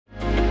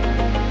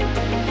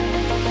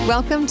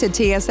Welcome to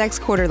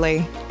TSX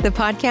Quarterly, the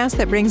podcast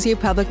that brings you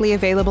publicly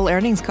available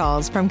earnings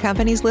calls from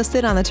companies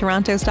listed on the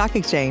Toronto Stock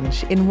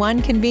Exchange in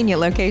one convenient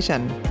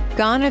location.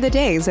 Gone are the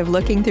days of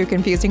looking through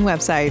confusing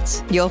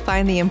websites. You'll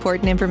find the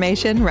important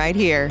information right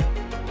here.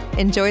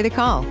 Enjoy the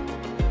call.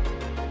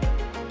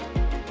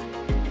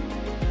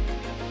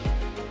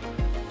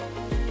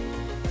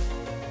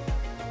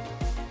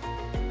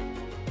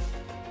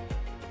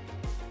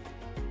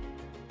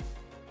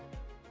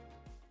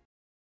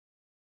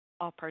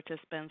 All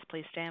participants,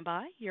 please stand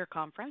by. Your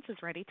conference is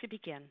ready to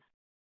begin.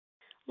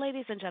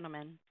 Ladies and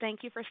gentlemen,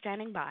 thank you for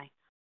standing by.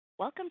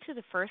 Welcome to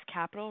the First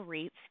Capital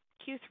REIT's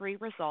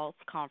Q3 Results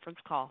Conference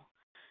Call.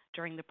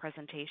 During the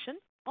presentation,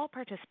 all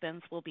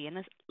participants will be in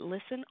a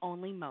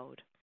listen-only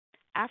mode.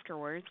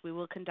 Afterwards, we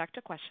will conduct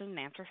a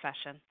question-and-answer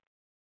session.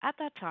 At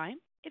that time,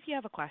 if you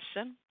have a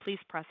question, please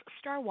press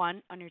star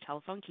 1 on your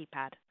telephone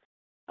keypad.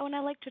 I would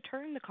now like to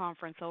turn the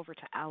conference over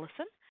to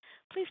Allison.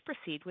 Please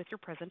proceed with your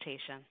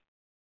presentation.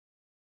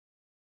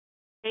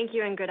 Thank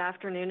you and good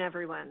afternoon,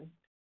 everyone.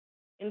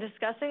 In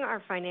discussing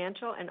our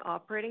financial and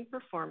operating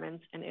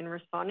performance and in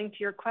responding to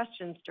your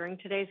questions during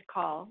today's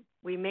call,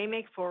 we may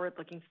make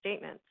forward-looking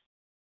statements.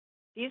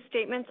 These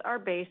statements are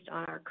based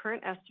on our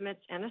current estimates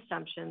and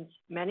assumptions,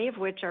 many of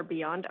which are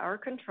beyond our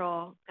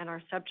control and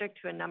are subject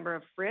to a number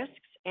of risks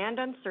and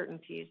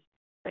uncertainties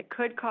that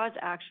could cause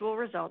actual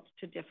results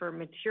to differ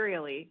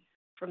materially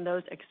from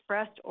those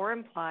expressed or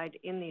implied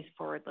in these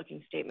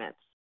forward-looking statements.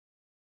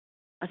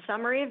 A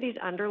summary of these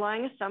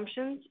underlying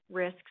assumptions,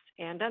 risks,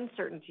 and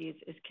uncertainties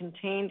is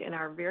contained in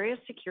our various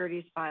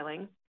securities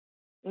filings,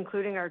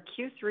 including our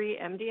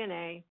Q3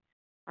 MD&A,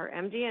 our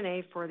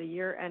MD&A for the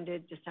year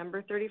ended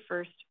December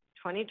 31st,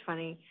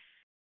 2020,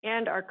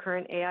 and our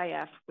current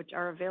AIF, which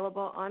are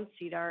available on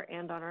SEDAR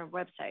and on our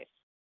website.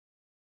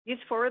 These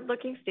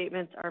forward-looking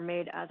statements are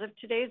made as of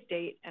today's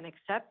date, and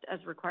except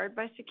as required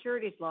by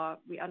securities law,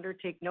 we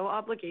undertake no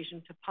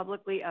obligation to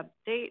publicly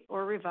update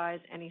or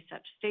revise any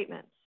such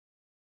statements.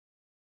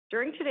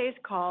 During today's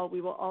call,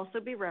 we will also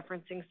be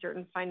referencing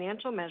certain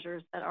financial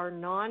measures that are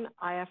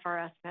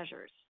non-IFRS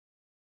measures.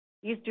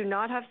 These do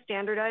not have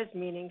standardized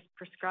meanings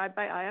prescribed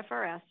by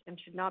IFRS and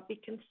should not be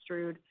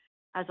construed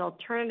as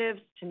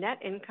alternatives to net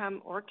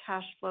income or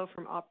cash flow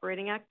from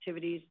operating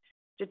activities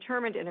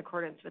determined in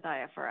accordance with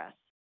IFRS.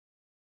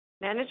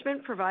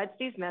 Management provides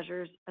these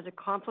measures as a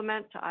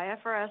complement to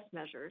IFRS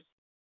measures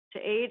to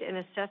aid in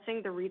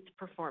assessing the REIT's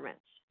performance.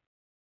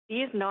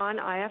 These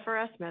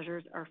non-IFRS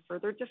measures are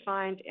further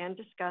defined and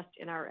discussed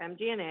in our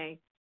MD&A,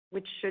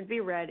 which should be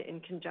read in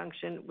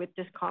conjunction with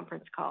this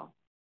conference call.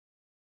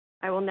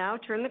 I will now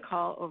turn the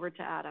call over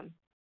to Adam.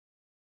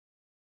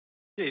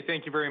 Okay,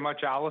 thank you very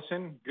much,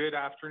 Allison. Good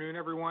afternoon,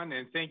 everyone,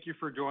 and thank you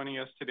for joining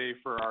us today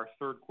for our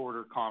third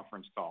quarter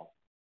conference call.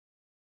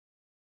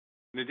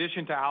 In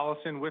addition to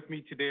Allison, with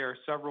me today are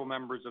several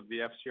members of the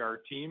FCR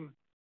team,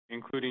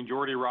 including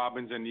Jordy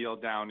Robbins and Neil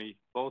Downey,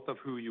 both of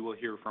who you will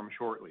hear from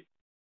shortly.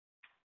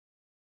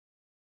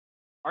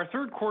 Our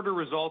third quarter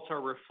results are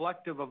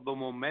reflective of the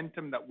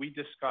momentum that we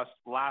discussed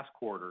last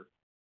quarter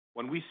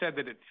when we said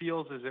that it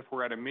feels as if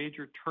we're at a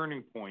major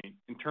turning point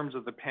in terms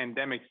of the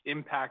pandemic's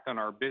impact on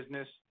our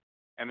business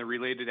and the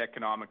related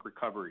economic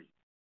recovery.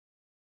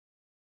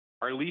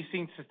 Our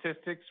leasing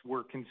statistics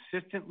were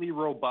consistently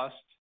robust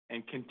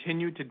and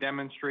continued to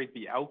demonstrate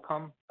the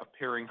outcome of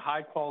pairing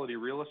high-quality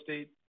real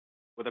estate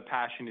with a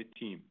passionate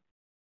team.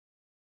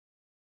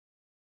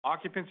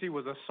 Occupancy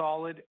was a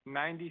solid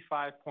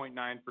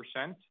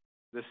 95.9%.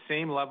 The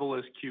same level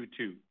as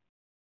Q2.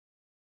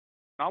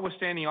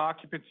 Notwithstanding,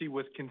 occupancy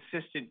was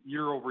consistent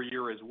year over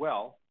year as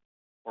well,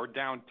 or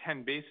down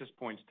 10 basis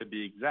points to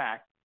be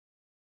exact.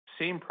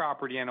 Same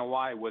property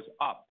NOI was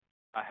up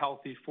a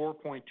healthy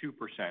 4.2%,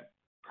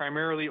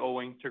 primarily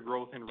owing to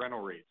growth in rental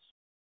rates.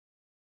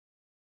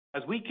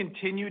 As we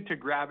continued to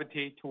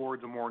gravitate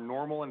towards a more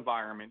normal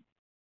environment,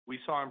 we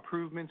saw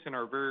improvements in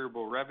our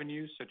variable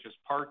revenues, such as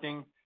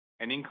parking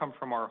and income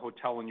from our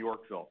hotel in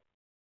Yorkville.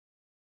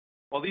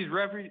 While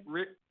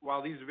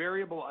these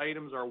variable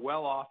items are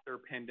well off their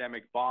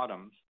pandemic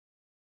bottoms,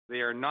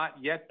 they are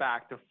not yet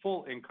back to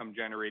full income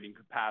generating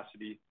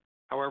capacity.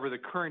 However, the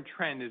current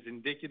trend is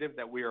indicative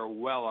that we are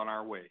well on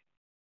our way.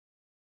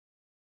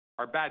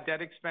 Our bad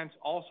debt expense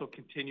also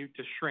continued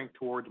to shrink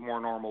towards more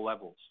normal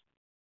levels.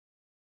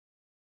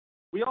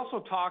 We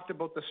also talked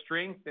about the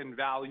strength and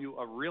value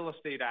of real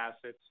estate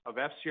assets of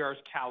FCR's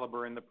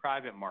caliber in the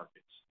private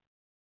markets.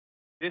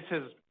 This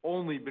has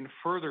only been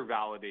further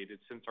validated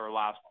since our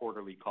last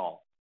quarterly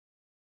call.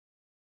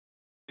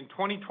 In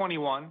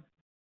 2021,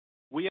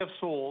 we have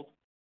sold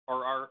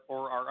or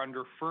are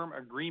under firm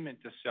agreement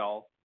to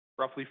sell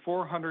roughly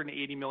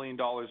 $480 million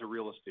of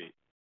real estate.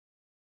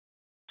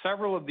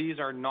 Several of these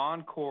are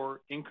non-core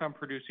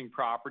income-producing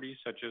properties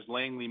such as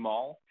Langley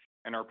Mall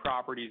and our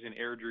properties in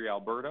Airdrie,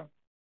 Alberta,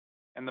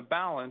 and the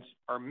balance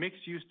are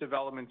mixed-use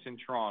developments in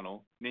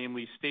Toronto,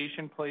 namely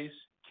Station Place,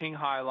 King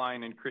High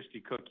Line, and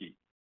Christie Cookie.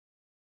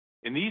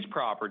 In these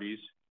properties,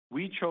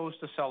 we chose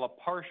to sell a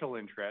partial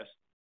interest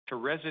to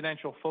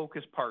residential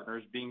focused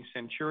partners being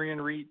Centurion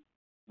REIT,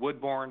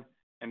 Woodbourne,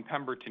 and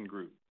Pemberton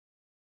Group,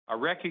 a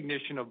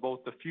recognition of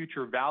both the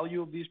future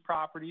value of these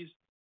properties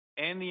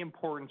and the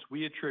importance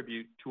we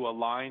attribute to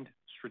aligned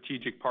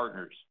strategic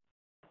partners.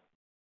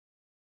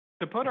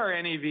 To put our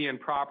NAV and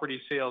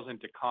property sales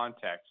into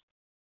context,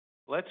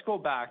 let's go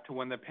back to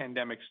when the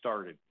pandemic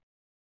started.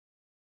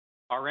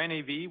 Our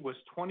NAV was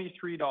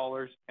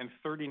 $23.39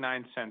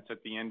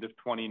 at the end of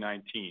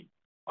 2019,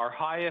 our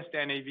highest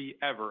NAV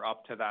ever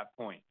up to that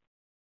point.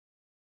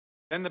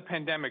 Then the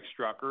pandemic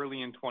struck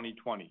early in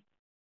 2020.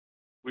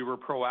 We were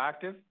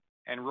proactive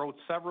and wrote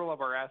several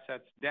of our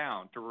assets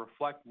down to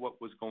reflect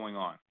what was going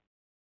on.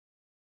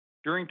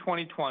 During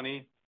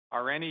 2020,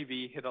 our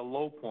NAV hit a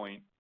low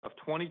point of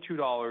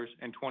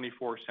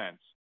 $22.24,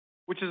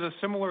 which is a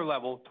similar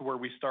level to where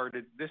we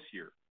started this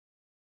year.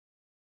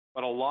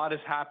 But a lot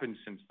has happened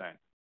since then.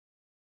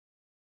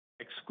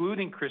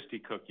 Excluding Christie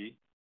Cookie,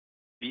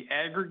 the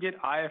aggregate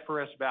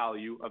IFRS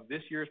value of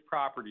this year's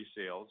property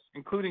sales,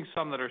 including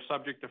some that are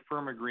subject to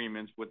firm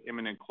agreements with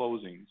imminent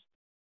closings,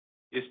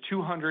 is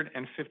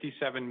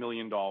 $257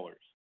 million.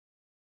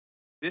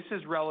 This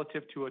is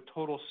relative to a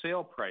total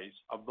sale price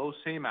of those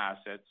same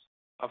assets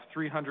of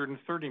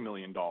 $330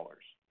 million.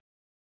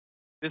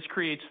 This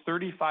creates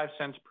 35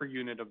 cents per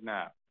unit of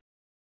NAV.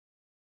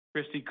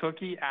 Christie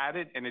Cookie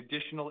added an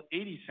additional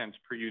 80 cents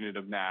per unit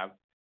of NAV,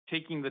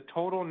 taking the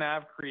total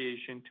NAV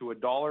creation to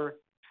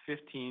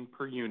 $1.15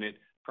 per unit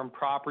from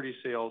property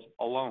sales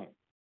alone.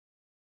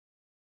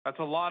 That's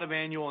a lot of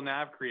annual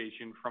NAV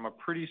creation from a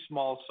pretty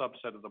small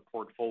subset of the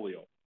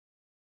portfolio.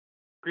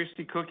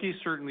 Christie Cookie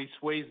certainly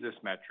sways this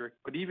metric,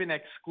 but even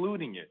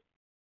excluding it,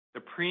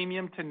 the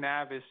premium to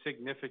NAV is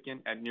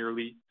significant at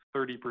nearly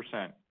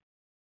 30%.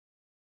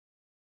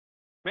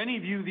 Many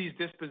view these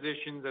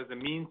dispositions as a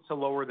means to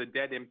lower the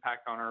debt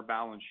impact on our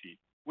balance sheet,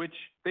 which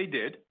they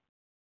did,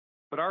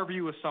 but our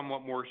view is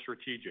somewhat more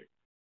strategic.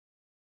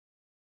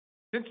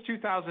 Since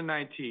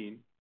 2019,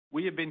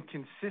 we have been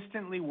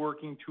consistently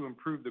working to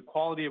improve the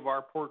quality of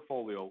our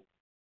portfolio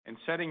and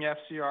setting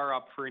FCR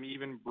up for an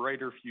even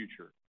brighter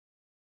future.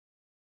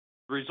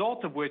 The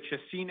result of which has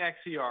seen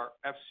FCR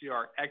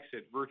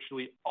exit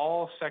virtually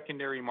all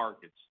secondary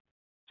markets,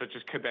 such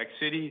as Quebec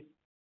City,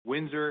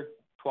 Windsor,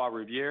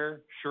 Trois-Rivières,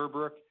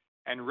 Sherbrooke,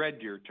 and Red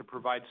Deer, to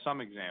provide some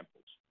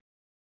examples.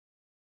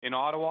 In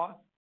Ottawa,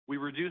 we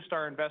reduced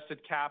our invested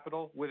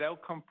capital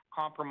without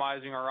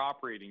compromising our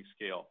operating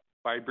scale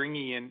by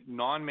bringing in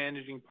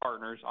non-managing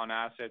partners on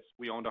assets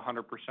we owned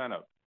 100%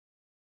 of.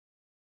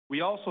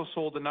 We also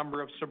sold a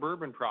number of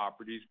suburban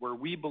properties where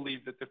we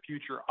believed that the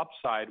future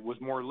upside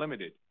was more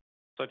limited,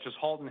 such as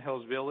Halton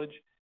Hills Village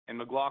and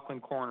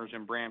McLaughlin Corners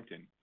in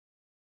Brampton.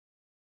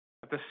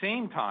 At the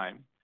same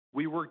time,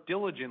 we worked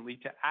diligently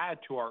to add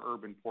to our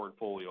urban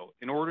portfolio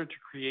in order to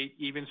create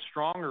even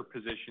stronger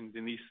positions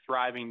in these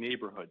thriving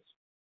neighborhoods,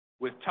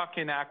 with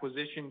tuck-in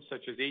acquisitions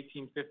such as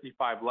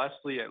 1855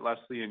 Leslie at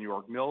Leslie and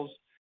York Mills,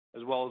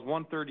 as well as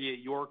 138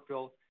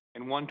 Yorkville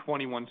and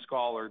 121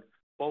 Schollard,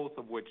 both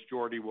of which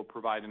Jordy will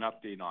provide an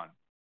update on.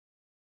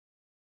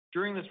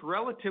 During this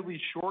relatively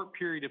short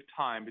period of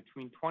time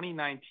between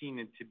 2019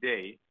 and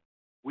today,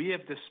 we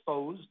have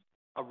disposed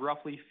of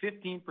roughly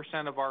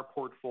 15% of our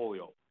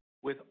portfolio,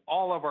 with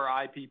all of our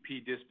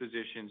IPP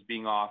dispositions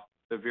being off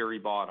the very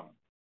bottom.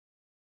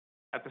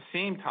 At the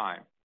same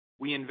time,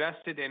 we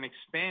invested and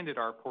expanded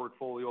our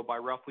portfolio by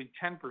roughly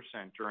 10%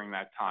 during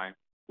that time,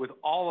 with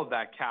all of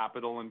that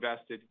capital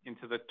invested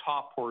into the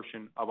top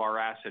portion of our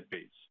asset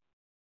base.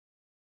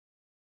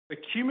 The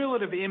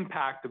cumulative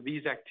impact of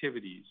these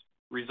activities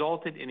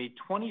resulted in a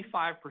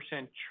 25%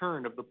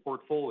 churn of the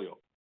portfolio.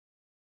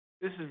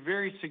 This is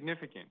very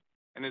significant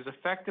and has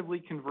effectively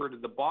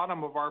converted the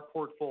bottom of our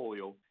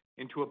portfolio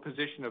into a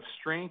position of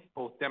strength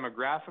both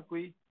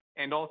demographically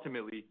and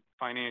ultimately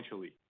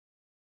financially.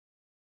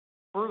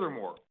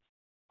 Furthermore,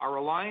 our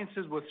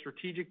alliances with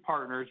strategic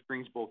partners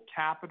brings both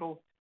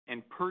capital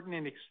and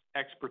pertinent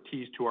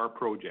expertise to our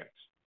projects.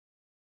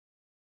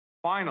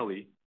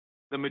 Finally,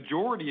 the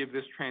majority of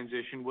this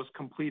transition was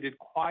completed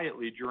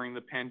quietly during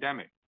the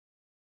pandemic.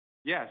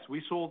 Yes,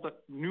 we sold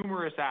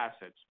numerous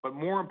assets, but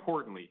more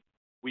importantly,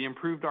 we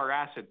improved our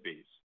asset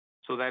base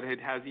so that it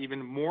has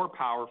even more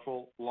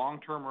powerful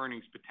long-term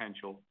earnings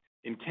potential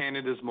in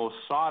Canada's most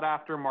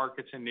sought-after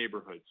markets and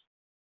neighborhoods.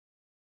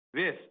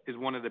 This is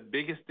one of the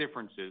biggest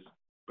differences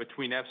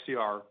between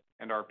FCR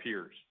and our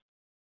peers.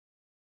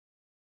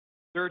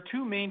 There are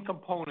two main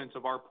components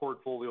of our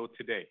portfolio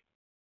today: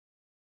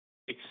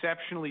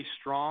 exceptionally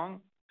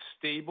strong,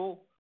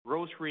 stable,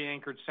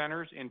 grocery-anchored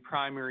centers in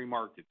primary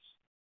markets.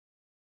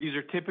 These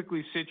are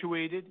typically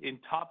situated in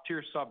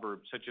top-tier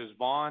suburbs such as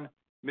Vaughan,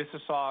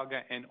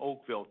 Mississauga, and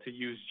Oakville, to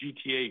use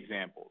GTA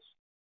examples.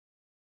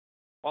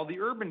 While the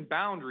urban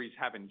boundaries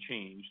haven't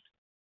changed,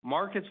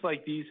 markets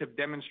like these have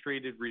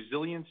demonstrated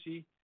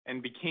resiliency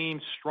and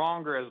became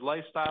stronger as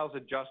lifestyles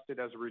adjusted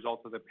as a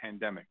result of the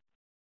pandemic.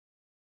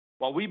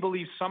 While we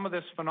believe some of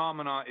this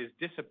phenomena is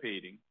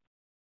dissipating,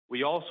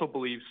 we also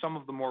believe some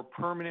of the more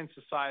permanent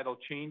societal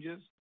changes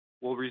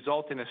will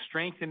result in a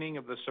strengthening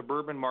of the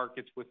suburban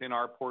markets within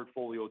our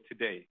portfolio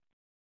today.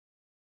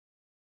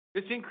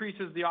 This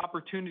increases the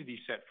opportunity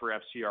set for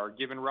FCR,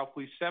 given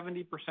roughly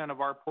 70% of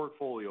our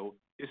portfolio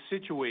is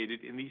situated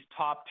in these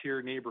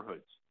top-tier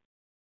neighborhoods.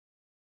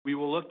 We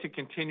will look to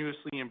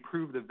continuously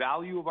improve the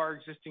value of our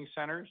existing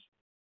centers,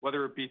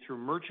 whether it be through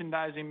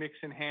merchandising mix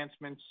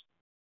enhancements,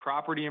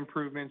 property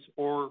improvements,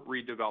 or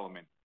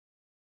redevelopment.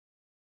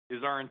 It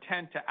is our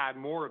intent to add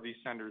more of these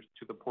centers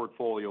to the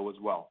portfolio as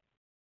well.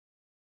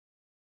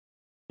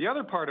 The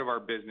other part of our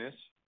business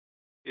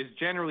is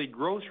generally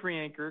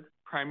grocery-anchored,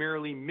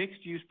 primarily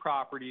mixed-use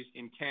properties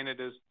in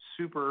Canada's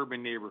super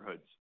urban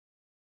neighborhoods.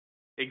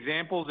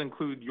 Examples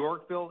include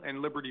Yorkville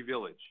and Liberty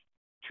Village,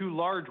 two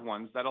large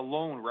ones that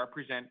alone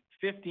represent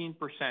 15%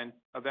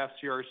 of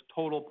FCR's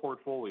total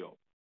portfolio.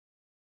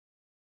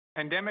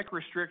 Pandemic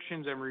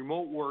restrictions and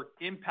remote work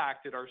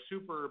impacted our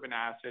super urban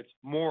assets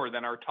more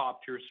than our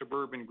top-tier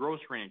suburban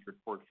grocery-anchored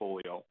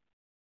portfolio.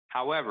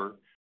 However,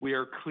 we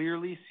are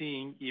clearly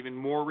seeing even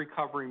more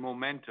recovery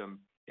momentum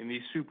in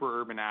these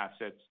super urban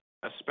assets,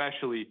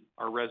 especially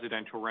our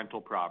residential rental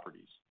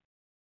properties.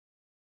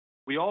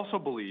 We also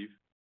believe,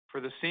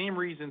 for the same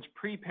reasons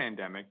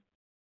pre-pandemic,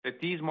 that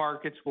these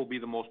markets will be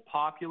the most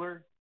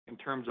popular in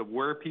terms of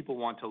where people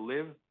want to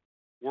live,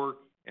 work,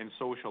 and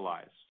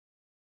socialize.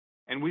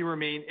 And we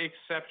remain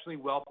exceptionally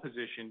well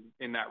positioned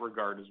in that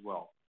regard as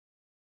well.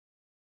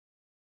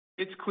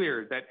 It's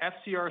clear that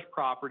FCR's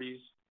properties,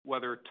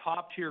 whether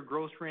top-tier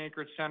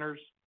grocery-anchored centers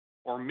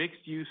or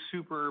mixed-use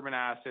super urban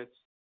assets,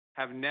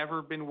 have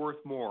never been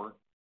worth more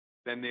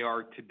than they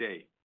are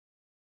today.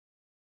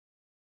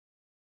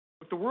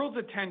 With the world's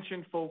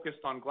attention focused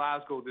on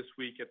Glasgow this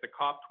week at the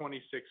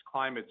COP26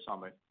 Climate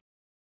Summit,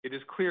 it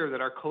is clear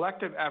that our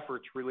collective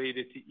efforts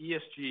related to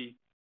ESG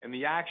and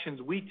the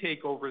actions we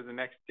take over the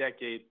next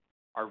decade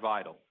are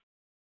vital.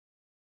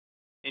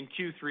 In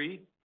Q3,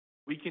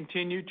 we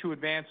continue to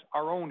advance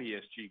our own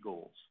ESG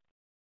goals.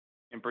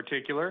 In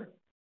particular,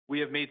 we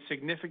have made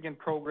significant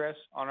progress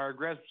on our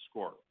GRESB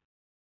score.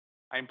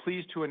 I am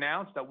pleased to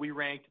announce that we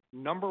ranked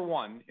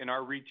 #1 in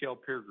our retail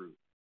peer group.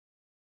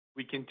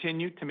 We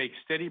continue to make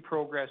steady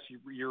progress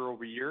year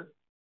over year,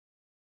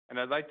 and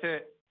I'd like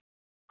to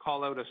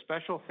call out a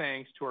special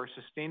thanks to our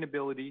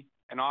sustainability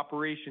and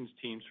operations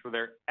teams for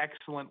their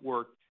excellent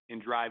work in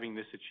driving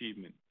this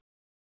achievement.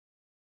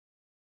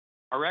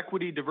 Our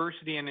Equity,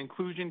 Diversity, and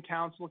Inclusion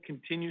Council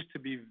continues to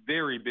be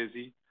very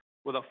busy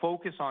with a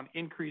focus on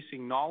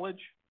increasing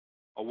knowledge,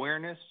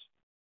 awareness,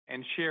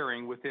 and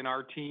sharing within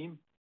our team,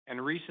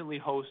 and recently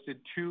hosted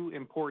 2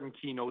 important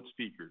keynote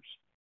speakers,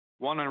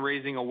 one on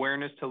raising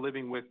awareness to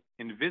living with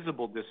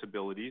invisible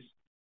disabilities,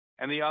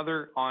 and the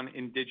other on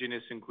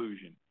Indigenous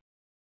inclusion.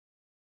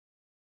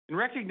 In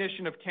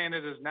recognition of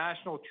Canada's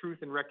National Truth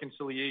and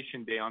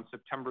Reconciliation Day on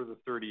September the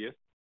 30th,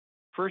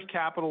 First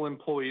Capital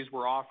employees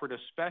were offered a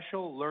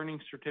special learning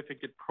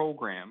certificate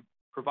program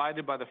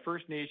provided by the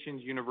First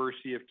Nations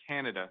University of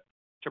Canada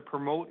to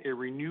promote a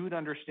renewed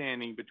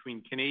understanding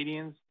between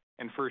Canadians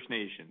and First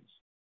Nations.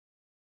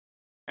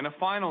 And a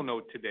final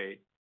note today,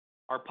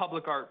 our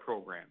public art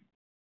program.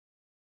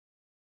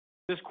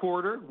 This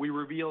quarter, we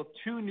revealed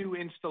 2 new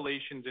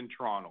installations in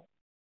Toronto.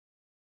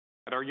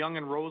 At our Yonge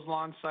and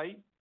Roselawn site,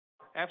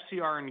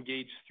 FCR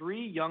engaged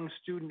 3 young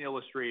student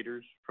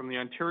illustrators from the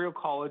Ontario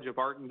College of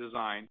Art and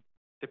Design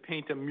to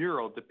paint a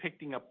mural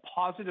depicting a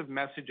positive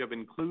message of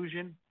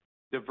inclusion,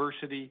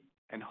 diversity,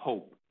 and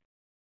hope.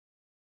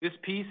 This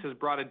piece has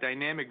brought a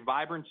dynamic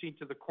vibrancy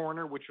to the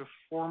corner, which was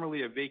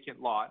formerly a vacant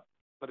lot,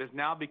 but has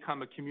now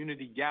become a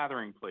community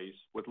gathering place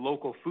with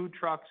local food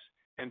trucks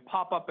and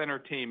pop-up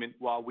entertainment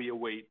while we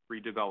await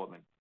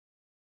redevelopment.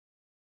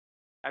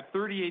 At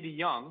 3080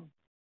 Yonge,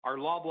 our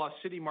Loblaw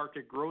City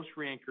Market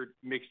grocery-anchored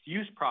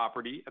mixed-use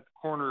property at the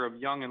corner of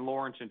Yonge and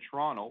Lawrence in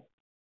Toronto,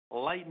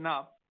 Lighten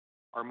Up,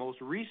 our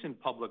most recent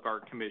public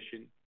art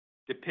commission,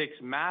 depicts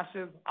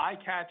massive,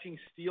 eye-catching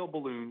steel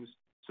balloons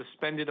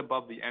suspended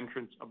above the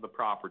entrance of the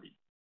property.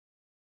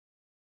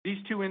 These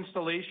 2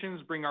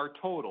 installations bring our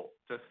total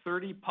to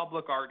 30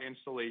 public art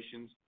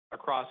installations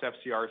across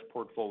FCR's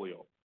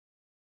portfolio.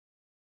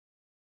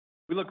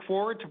 We look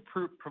forward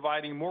to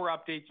providing more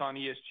updates on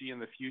ESG in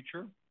the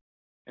future,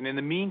 and in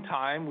the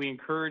meantime, we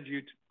encourage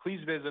you to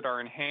please visit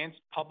our enhanced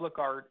public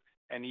art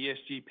and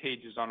ESG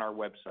pages on our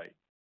website.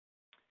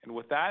 And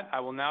with that,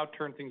 I will now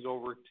turn things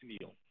over to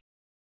Neil.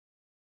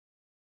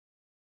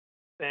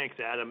 Thanks,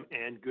 Adam,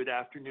 and good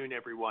afternoon,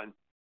 everyone.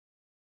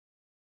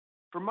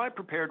 For my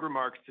prepared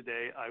remarks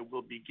today, I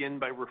will begin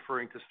by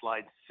referring to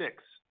slide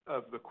 6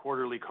 of the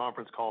quarterly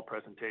conference call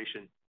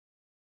presentation.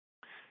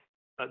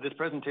 This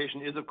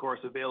presentation is, of course,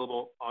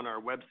 available on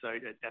our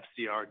website at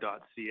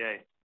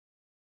FCR.ca.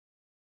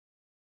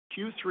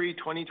 Q3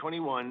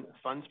 2021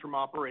 funds from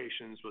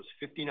operations was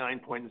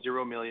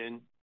 $59.0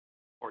 million,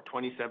 or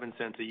 27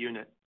 cents a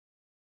unit.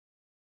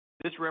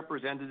 This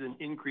represented an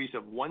increase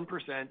of 1%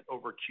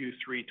 over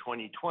Q3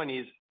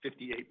 2020's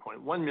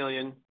 $58.1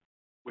 million,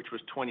 which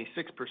was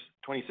 26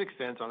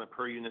 cents on a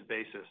per unit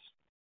basis.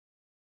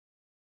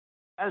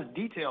 As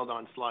detailed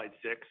on slide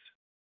 6,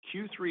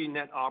 Q3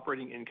 net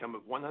operating income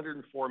of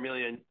 $104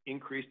 million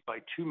increased by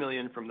 $2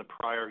 million from the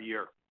prior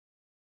year.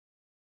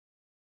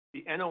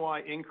 The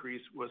NOI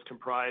increase was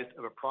comprised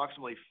of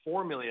approximately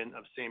 $4 million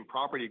of same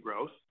property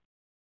growth,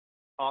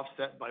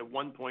 offset by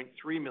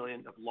 $1.3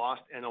 million of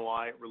lost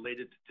NOI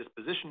related to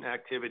disposition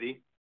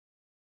activity,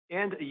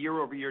 and a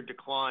year-over-year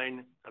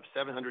decline of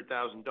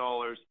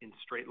 $700,000 in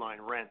straight-line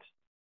rent.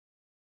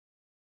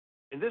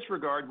 In this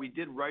regard, we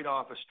did write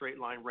off a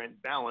straight-line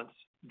rent balance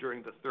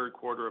during the third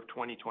quarter of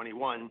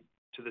 2021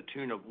 to the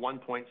tune of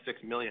 $1.6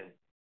 million.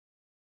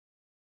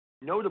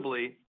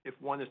 Notably, if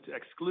one is to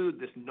exclude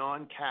this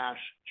non-cash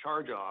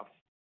charge-off,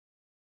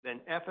 then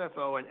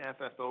FFO and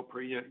FFO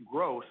per unit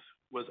growth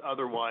was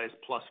otherwise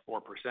plus 4%.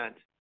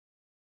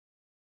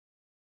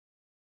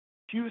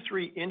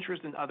 Q3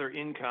 interest and other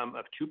income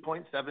of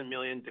 $2.7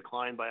 million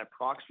declined by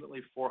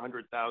approximately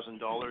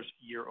 $400,000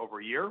 year over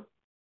year.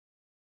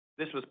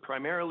 This was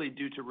primarily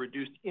due to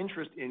reduced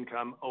interest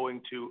income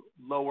owing to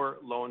lower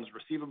loans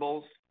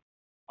receivables,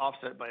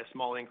 offset by a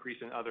small increase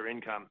in other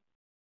income.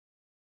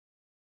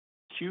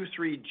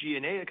 Q3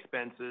 G&A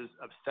expenses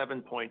of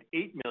 $7.8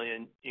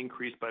 million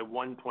increased by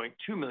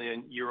 $1.2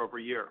 million year over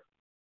year.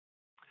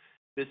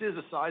 This is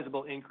a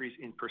sizable increase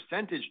in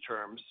percentage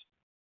terms,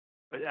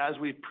 but as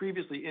we've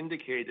previously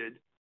indicated,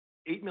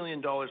 $8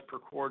 million per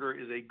quarter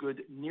is a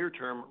good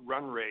near-term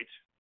run rate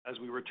as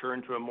we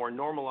return to a more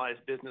normalized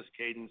business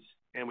cadence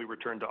and we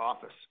return to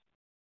office.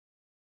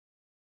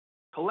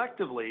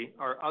 Collectively,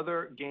 our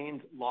other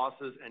gains,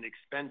 losses, and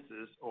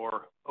expenses,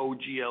 or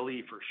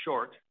OGLE for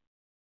short,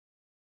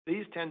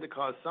 these tend to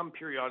cause some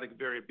periodic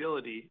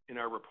variability in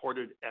our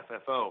reported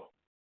FFO.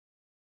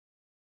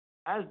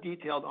 As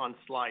detailed on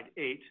slide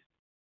 8,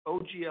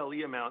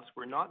 OGLE amounts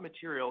were not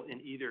material in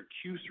either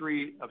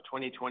Q3 of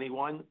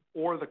 2021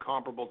 or the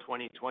comparable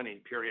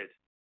 2020 period.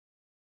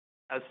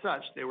 As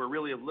such, they were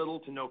really of little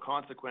to no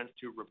consequence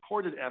to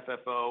reported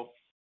FFO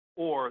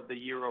or the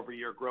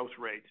year-over-year growth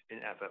rate in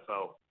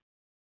FFO.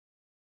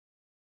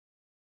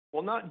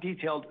 While not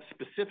detailed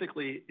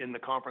specifically in the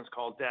conference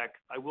call deck,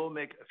 I will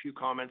make a few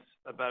comments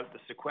about the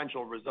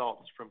sequential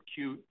results from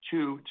Q2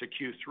 to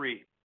Q3.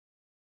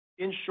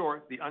 In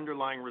short, the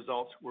underlying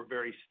results were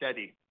very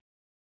steady.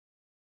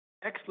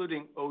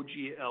 Excluding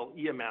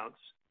OGLE amounts,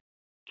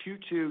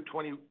 Q2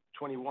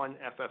 2021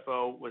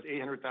 FFO was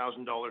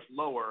 $800,000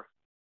 lower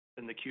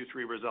than the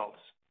Q3 results.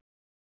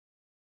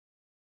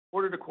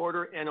 Quarter to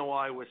quarter,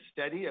 NOI was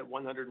steady at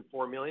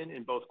 $104 million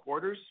in both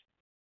quarters.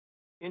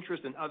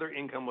 Interest and other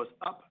income was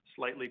up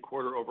slightly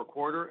quarter over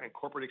quarter, and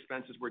corporate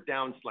expenses were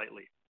down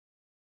slightly.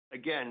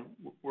 Again,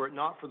 were it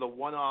not for the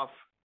one-off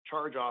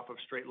charge-off of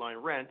straight-line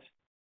rent,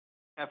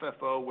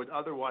 FFO would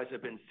otherwise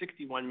have been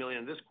 $61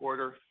 million this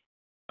quarter,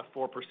 a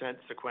 4%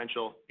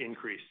 sequential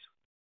increase.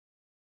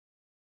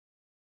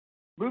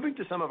 Moving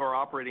to some of our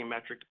operating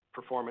metric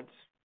performance,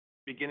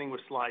 beginning with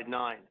slide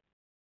 9.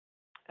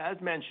 As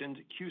mentioned,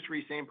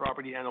 Q3 same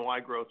property NOI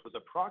growth was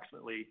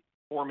approximately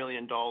 $4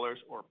 million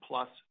or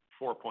plus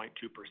 4.2%.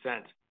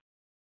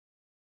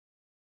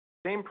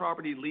 Same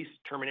property lease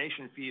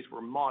termination fees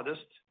were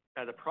modest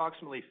at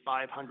approximately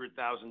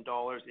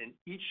 $500,000 in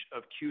each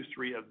of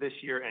Q3 of this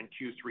year and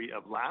Q3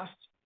 of last.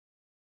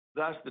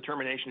 Thus, the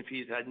termination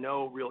fees had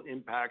no real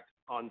impact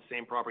on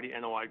same property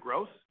NOI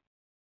growth.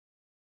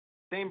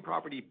 Same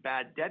property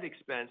bad debt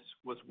expense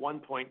was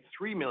 $1.3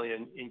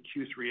 million in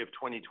Q3 of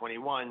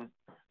 2021,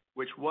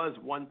 which was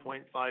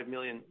 $1.5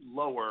 million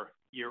lower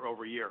year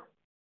over year.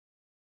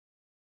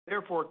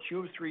 Therefore,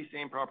 Q3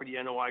 same property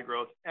NOI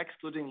growth,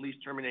 excluding lease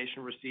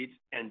termination receipts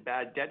and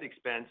bad debt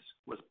expense,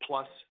 was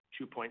plus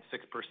 2.6%.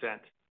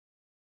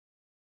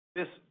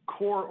 This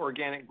core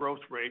organic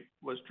growth rate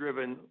was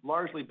driven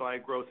largely by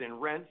growth in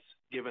rents,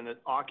 given that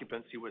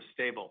occupancy was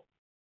stable.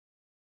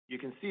 You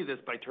can see this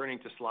by turning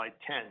to slide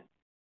 10.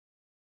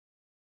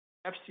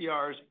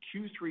 FCR's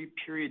Q3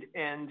 period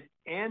end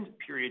and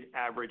period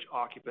average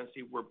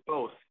occupancy were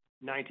both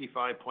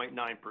 95.9%.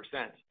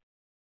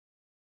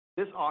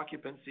 This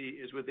occupancy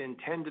is within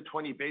 10 to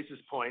 20 basis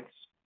points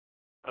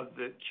of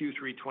the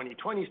Q3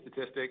 2020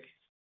 statistic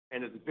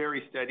and is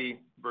very steady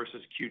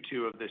versus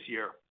Q2 of this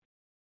year.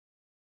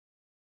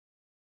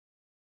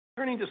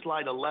 Turning to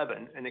slide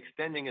 11 and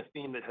extending a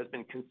theme that has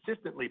been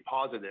consistently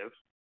positive,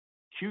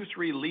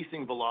 Q3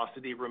 leasing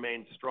velocity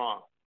remained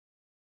strong.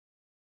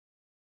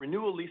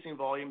 Renewal leasing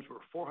volumes were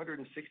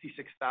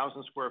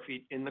 466,000 square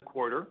feet in the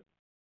quarter,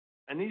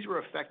 and these were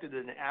affected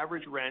at an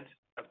average rent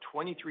of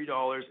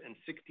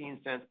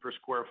 $23.16 per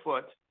square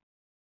foot.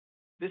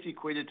 This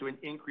equated to an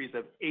increase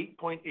of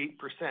 8.8%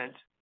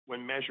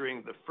 when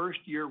measuring the first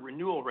year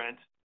renewal rent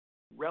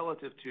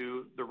relative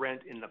to the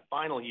rent in the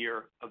final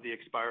year of the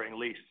expiring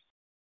lease.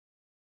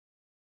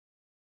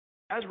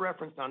 As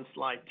referenced on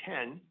slide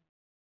 10,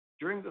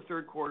 during the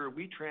third quarter,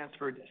 we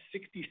transferred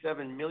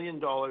 $67 million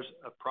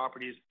of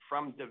properties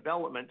from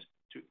development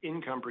to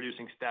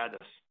income-producing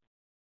status.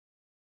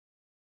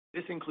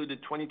 This included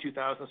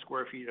 22,000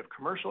 square feet of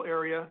commercial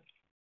area,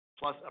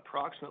 plus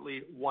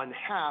approximately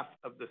one-half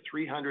of the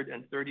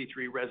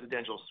 333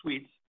 residential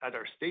suites at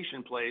our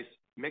Station Place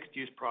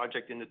mixed-use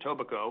project in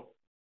Etobicoke,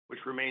 which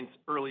remains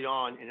early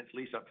on in its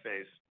lease-up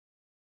phase.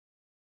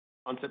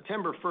 On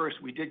September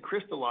 1st, we did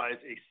crystallize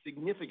a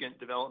significant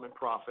development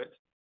profit,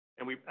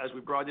 and as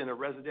we brought in a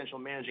residential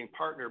managing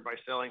partner by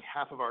selling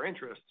half of our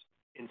interest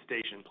in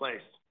Station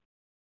Place.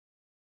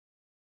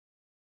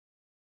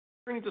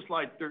 Turning to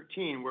slide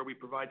 13, where we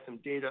provide some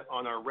data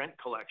on our rent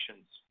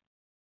collections.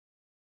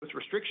 With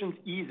restrictions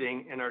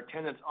easing and our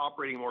tenants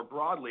operating more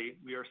broadly,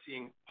 we are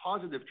seeing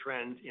positive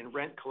trends in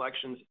rent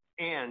collections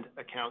and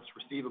accounts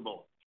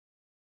receivable.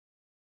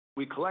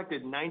 We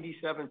collected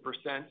 97%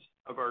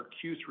 of our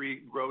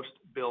Q3 gross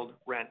billed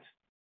rent.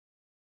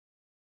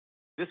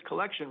 This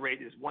collection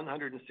rate is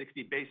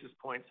 160 basis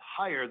points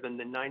higher than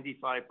the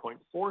 95.4%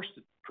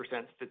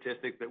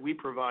 statistic that we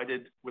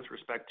provided with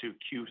respect to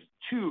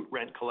Q2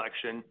 rent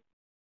collection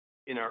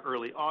in our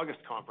early August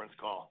conference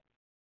call.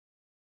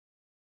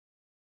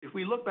 If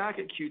we look back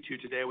at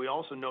Q2 today, we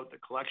also note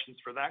that collections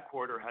for that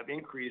quarter have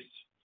increased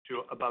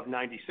to above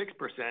 96%,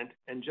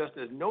 and just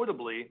as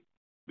notably,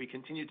 we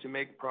continue to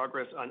make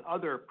progress on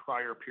other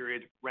prior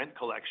period rent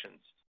collections.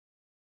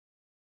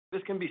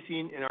 This can be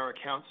seen in our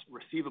accounts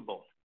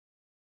receivable.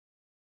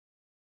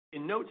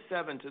 In note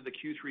 7 to the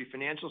Q3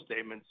 financial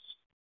statements,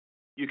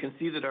 you can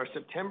see that our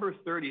September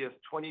 30th,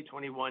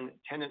 2021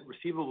 tenant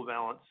receivable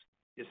balance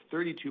is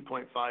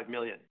 $32.5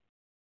 million.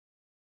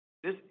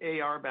 This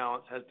AR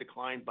balance has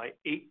declined by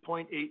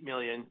 $8.8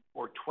 million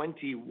or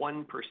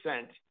 21%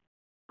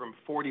 from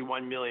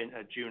 $41 million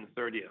at June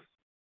 30th.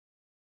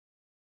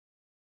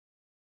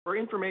 For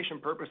information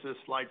purposes,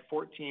 slide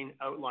 14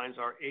 outlines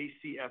our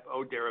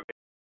ACFO derivation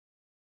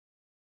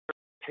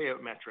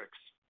payout metrics.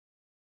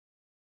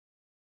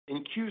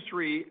 In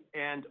Q3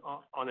 and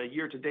on a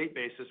year-to-date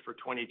basis for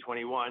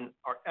 2021,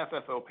 our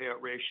FFO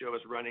payout ratio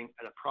is running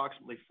at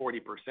approximately 40%.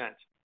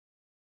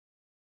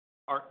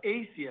 Our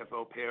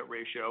ACFO payout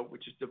ratio,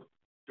 which is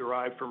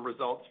derived from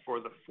results for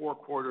the 4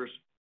 quarters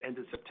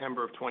ended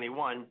September of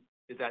 21,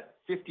 is at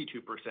 52%.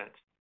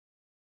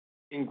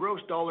 In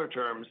gross dollar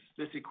terms,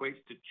 this equates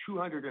to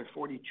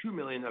 $242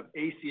 million of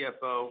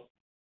ACFO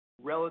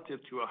relative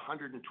to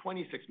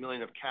 $126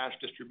 million of cash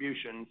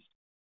distributions,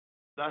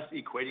 thus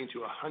equating to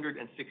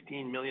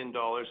 $116 million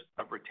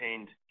of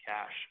retained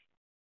cash.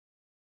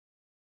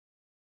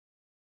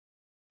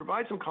 To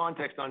provide some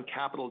context on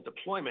capital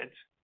deployment,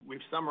 we've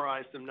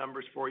summarized some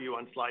numbers for you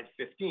on slide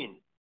 15.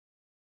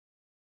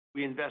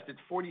 We invested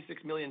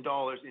 $46 million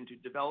into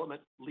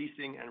development,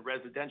 leasing, and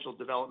residential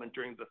development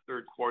during the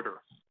third quarter.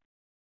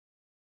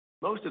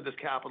 Most of this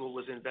capital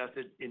was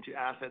invested into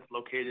assets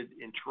located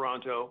in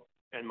Toronto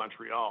and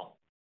Montreal.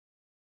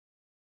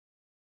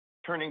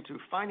 Turning to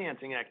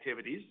financing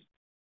activities,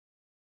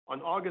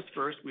 on August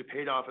 1st, we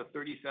paid off a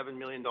 $37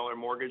 million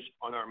mortgage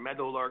on our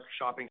Meadowlark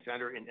Shopping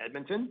Centre in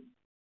Edmonton.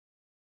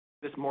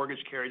 This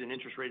mortgage carried an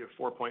interest rate of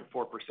 4.4%,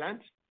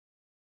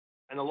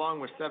 and along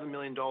with $7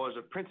 million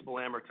of principal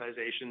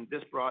amortization,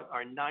 this brought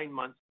our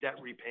 9-month debt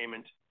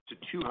repayment to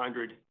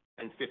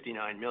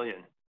 $259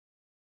 million.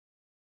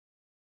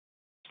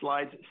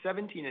 Slides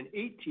 17 and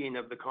 18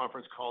 of the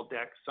conference call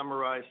deck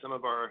summarize some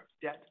of our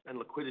debt and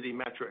liquidity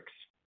metrics.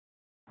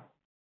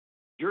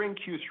 During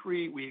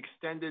Q3, we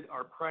extended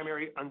our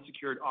primary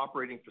unsecured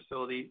operating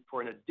facility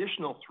for an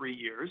additional 3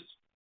 years,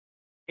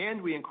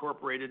 and we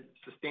incorporated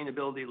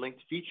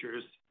sustainability-linked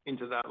features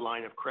into that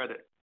line of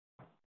credit.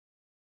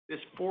 This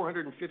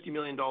 $450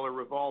 million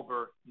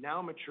revolver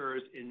now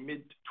matures in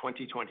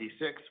mid-2026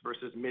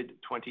 versus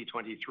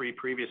mid-2023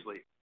 previously.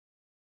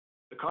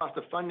 The cost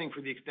of funding for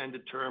the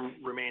extended term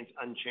remains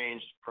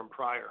unchanged from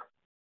prior.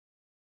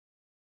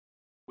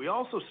 We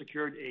also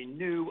secured a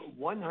new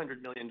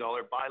 $100 million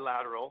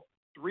bilateral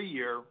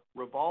 3-year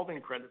revolving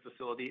credit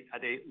facility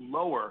at a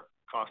lower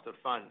cost of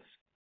funds.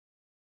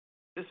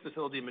 This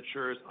facility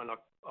matures on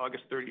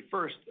August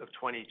 31st of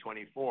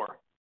 2024.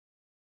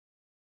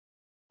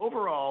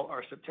 Overall,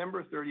 our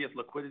September 30th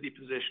liquidity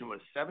position was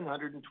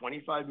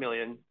 $725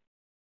 million,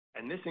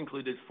 and this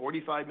included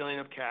 $45 million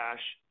of cash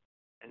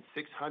and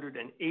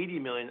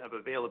 $680 million of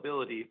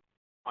availability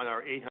on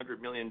our $800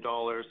 million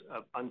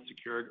of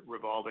unsecured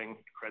revolving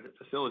credit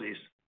facilities.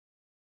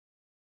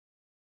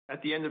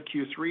 At the end of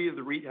Q3,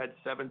 the REIT had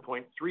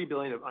 $7.3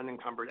 billion of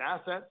unencumbered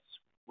assets,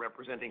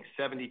 representing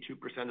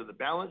 72% of the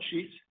balance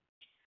sheet.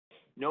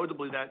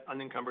 Notably, that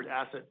unencumbered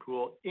asset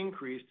pool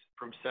increased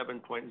from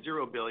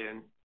 $7.0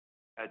 billion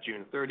at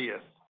June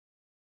 30th.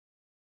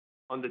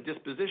 On the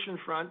disposition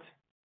front,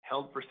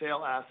 held for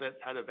sale assets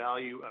had a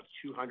value of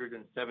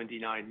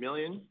 $279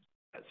 million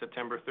at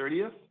September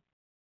 30th.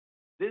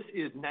 This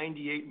is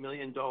 $98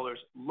 million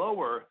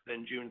lower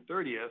than June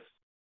 30th.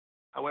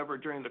 However,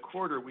 during the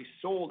quarter, we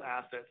sold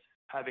assets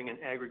having an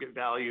aggregate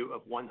value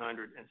of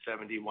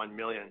 $171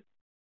 million.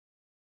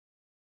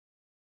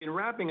 In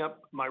wrapping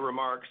up my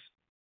remarks,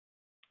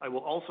 I will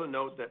also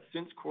note that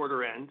since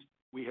quarter end,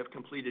 we have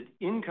completed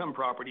income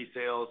property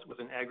sales with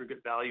an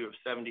aggregate value of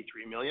 $73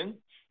 million.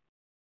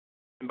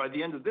 And by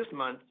the end of this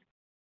month,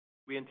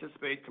 we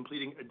anticipate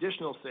completing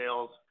additional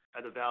sales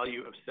at a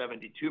value of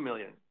 $72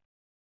 million.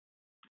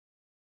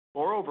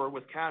 Moreover,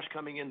 with cash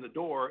coming in the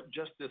door,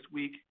 just this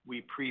week,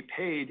 we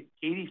prepaid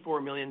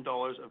 $84 million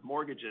of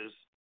mortgages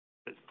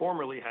that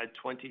formerly had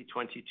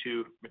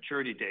 2022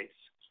 maturity dates.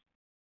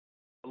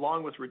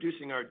 Along with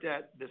reducing our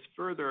debt, this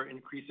further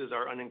increases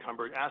our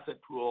unencumbered asset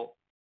pool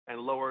and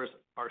lowers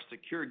our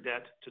secured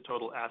debt to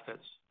total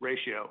assets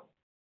ratio.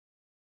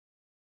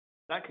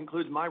 That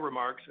concludes my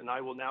remarks, and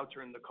I will now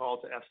turn the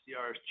call to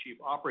FCR's Chief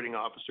Operating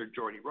Officer,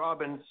 Jordy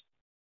Robbins,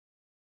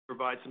 to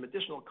provide some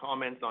additional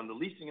comments on the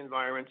leasing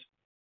environment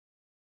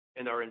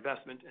and our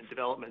investment and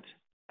development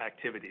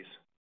activities.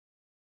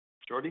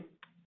 Jordy?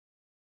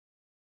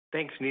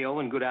 Thanks, Neil,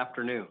 and good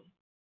afternoon.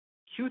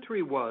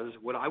 Q3 was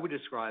what I would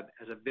describe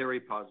as a very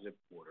positive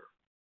quarter.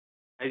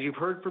 As you've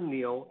heard from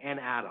Neil and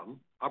Adam,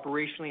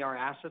 operationally our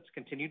assets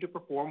continue to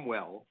perform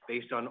well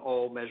based on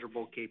all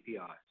measurable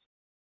KPIs.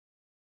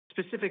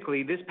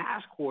 Specifically, this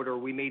past quarter,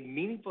 we made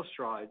meaningful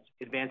strides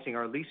advancing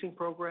our leasing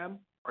program,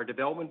 our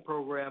development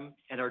program,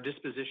 and our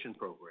disposition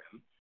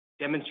program,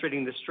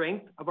 demonstrating the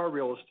strength of our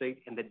real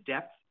estate and the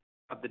depth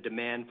of the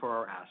demand for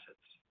our assets.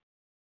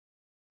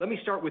 Let me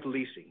start with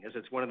leasing, as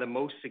it's one of the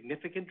most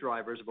significant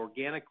drivers of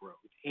organic growth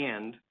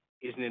and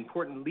is an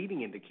important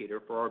leading indicator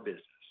for our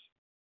business.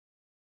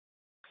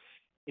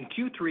 In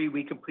Q3,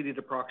 we completed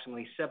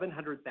approximately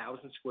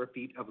 700,000 square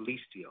feet of lease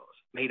deals,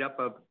 made up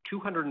of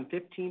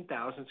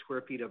 215,000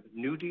 square feet of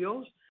new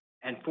deals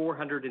and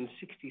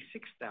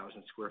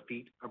 466,000 square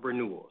feet of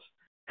renewals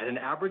at an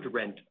average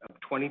rent of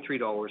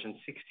 $23.16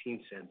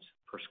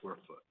 per square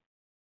foot.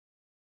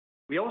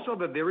 We also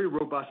have a very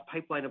robust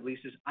pipeline of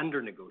leases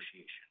under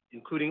negotiation,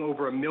 including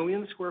over 1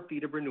 million square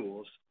feet of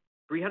renewals,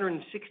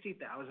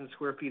 360,000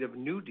 square feet of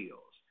new deals,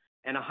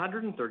 and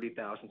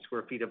 130,000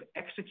 square feet of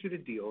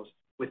executed deals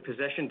with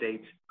possession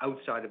dates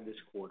outside of this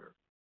quarter.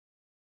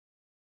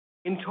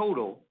 In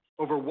total,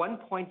 over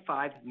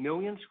 1.5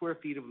 million square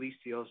feet of lease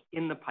deals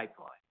in the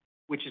pipeline,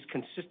 which is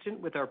consistent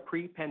with our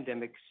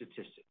pre-pandemic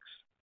statistics.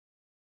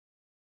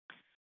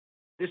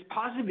 This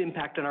positive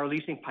impact on our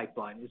leasing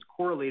pipeline is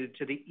correlated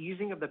to the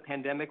easing of the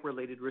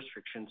pandemic-related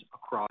restrictions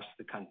across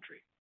the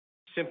country.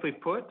 Simply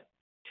put,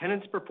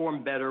 tenants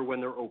perform better when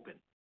they're open.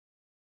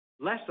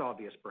 Less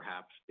obvious,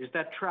 perhaps, is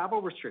that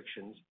travel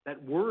restrictions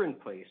that were in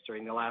place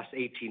during the last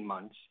 18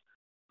 months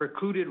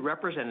precluded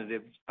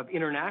representatives of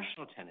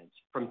international tenants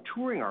from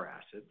touring our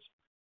assets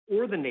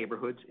or the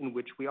neighborhoods in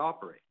which we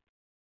operate.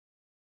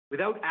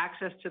 Without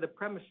access to the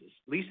premises,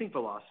 leasing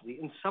velocity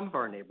in some of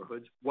our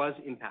neighborhoods was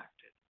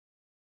impacted.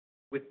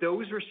 With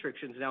those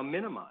restrictions now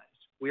minimized,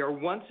 we are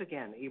once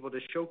again able to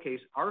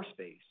showcase our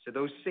space to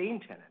those same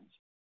tenants,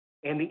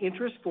 and the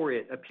interest for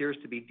it appears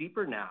to be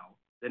deeper now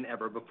than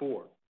ever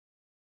before.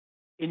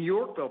 In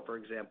Yorkville, for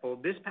example,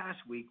 this past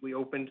week we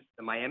opened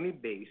the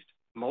Miami-based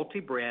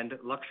multi-brand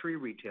luxury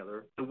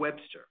retailer, The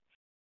Webster,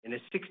 in a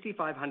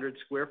 6,500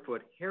 square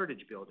foot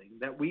heritage building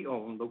that we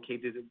own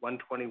located at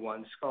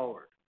 121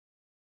 Scollard.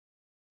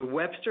 The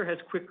Webster has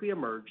quickly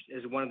emerged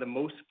as one of the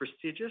most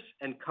prestigious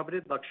and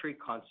coveted luxury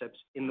concepts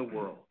in the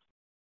world.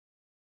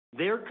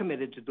 They're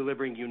committed to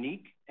delivering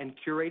unique and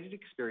curated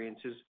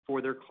experiences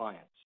for their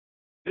clients.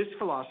 This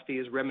philosophy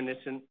is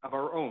reminiscent of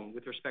our own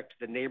with respect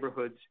to the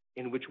neighborhoods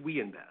in which we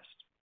invest.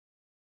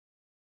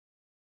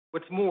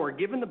 What's more,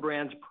 given the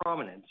brand's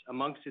prominence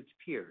amongst its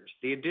peers,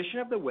 the addition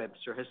of the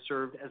Webster has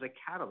served as a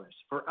catalyst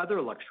for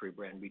other luxury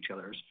brand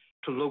retailers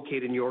to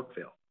locate in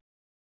Yorkville.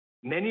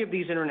 Many of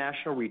these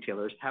international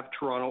retailers have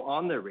Toronto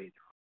on their radar,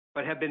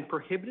 but have been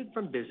prohibited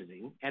from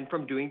visiting and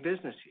from doing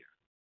business here.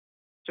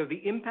 So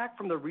the impact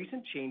from the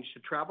recent change to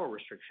travel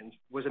restrictions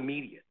was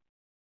immediate.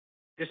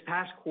 This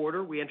past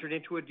quarter, we entered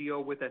into a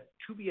deal with a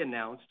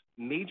to-be-announced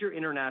major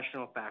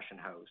international fashion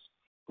house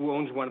who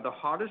owns one of the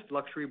hottest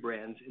luxury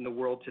brands in the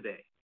world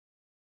today.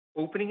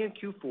 Opening in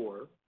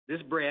Q4,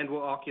 this brand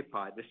will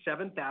occupy the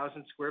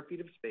 7,000 square feet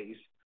of space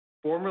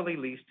formerly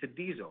leased to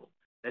Diesel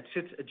that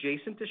sits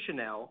adjacent to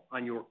Chanel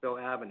on Yorkville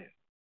Avenue.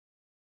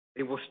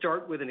 They will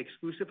start with an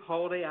exclusive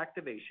holiday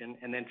activation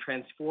and then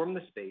transform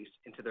the space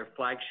into their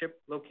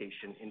flagship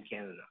location in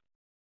Canada.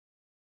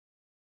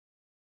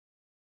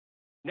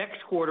 Next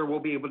quarter, we'll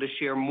be able to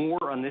share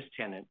more on this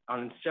tenant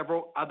and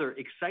several other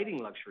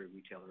exciting luxury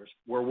retailers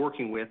we're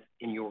working with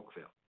in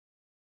Yorkville.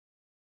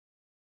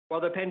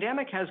 While the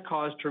pandemic has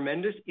caused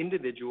tremendous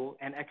individual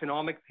and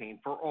economic pain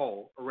for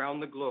all around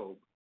the globe,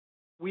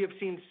 we have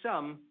seen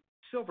some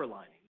silver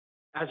linings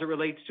as it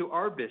relates to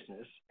our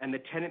business and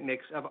the tenant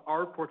mix of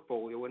our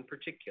portfolio in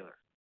particular.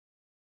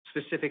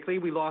 Specifically,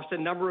 we lost a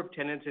number of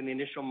tenants in the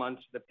initial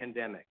months of the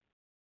pandemic,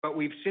 but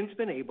we've since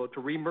been able to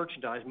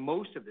re-merchandise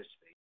most of this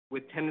space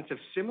with tenants of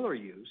similar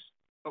use,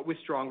 but with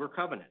stronger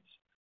covenants.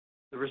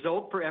 The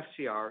result for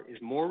FCR is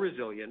more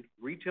resilient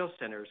retail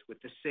centers with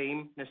the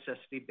same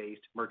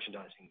necessity-based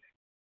merchandising mix.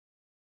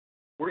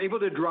 We're able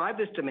to drive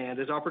this demand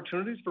as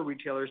opportunities for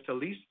retailers to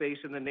lease space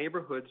in the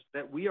neighborhoods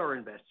that we are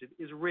invested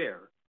is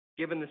rare,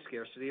 given the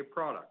scarcity of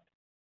product.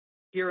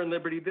 Here in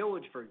Liberty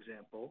Village, for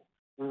example,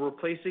 we're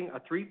replacing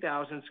a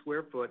 3,000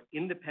 square foot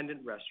independent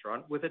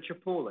restaurant with a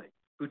Chipotle,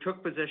 who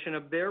took possession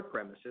of their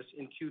premises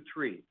in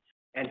Q3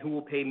 and who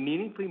will pay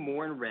meaningfully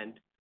more in rent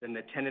than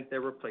the tenant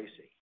they're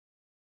replacing.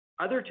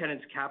 Other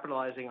tenants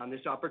capitalizing on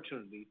this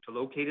opportunity to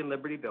locate in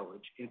Liberty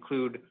Village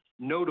include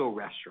Nodo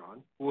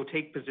Restaurant, who will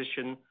take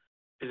possession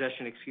of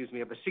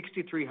a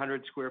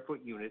 6,300 square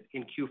foot unit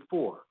in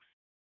Q4,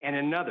 and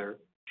another,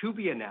 to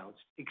be announced,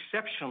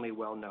 exceptionally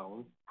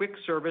well-known quick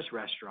service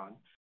restaurant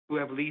who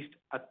have leased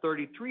a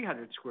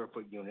 3,300 square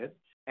foot unit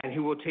and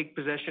who will take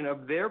possession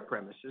of their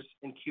premises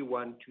in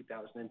Q1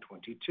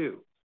 2022.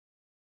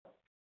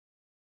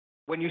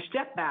 When you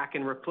step back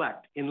and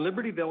reflect, in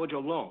Liberty Village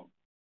alone,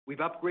 we've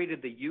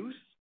upgraded the use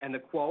and the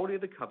quality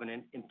of the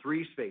covenant in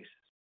 3 spaces,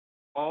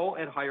 all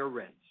at higher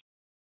rents.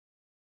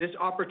 This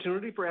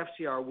opportunity for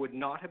FCR would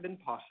not have been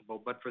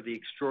possible but for the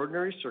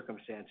extraordinary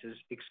circumstances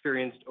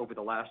experienced over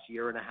the last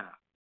year and a half.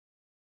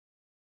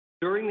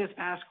 During this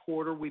past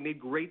quarter, we made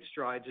great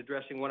strides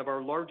addressing one of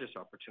our largest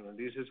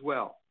opportunities as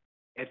well.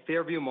 At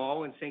Fairview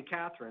Mall in St.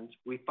 Catharines,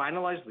 we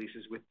finalized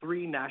leases with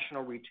 3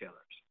 national retailers,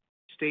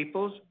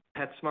 Staples,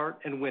 PetSmart,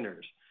 and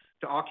Winners,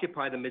 to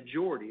occupy the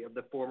majority of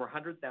the former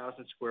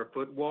 100,000 square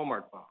foot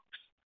Walmart box.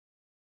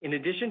 In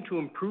addition to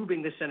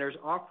improving the center's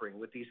offering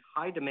with these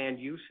high demand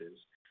uses,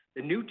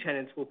 the new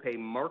tenants will pay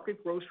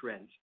market gross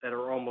rents that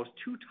are almost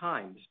 2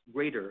 times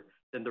greater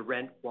than the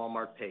rent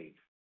Walmart paid.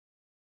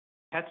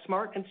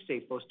 PetSmart and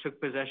Staples took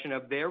possession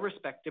of their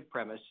respective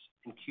premise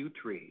in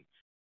Q3,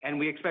 and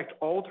we expect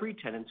all 3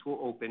 tenants will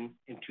open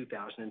in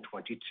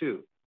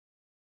 2022.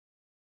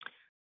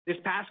 This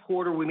past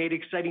quarter, we made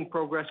exciting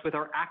progress with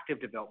our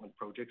active development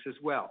projects as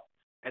well.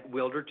 At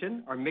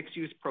Wilderton, our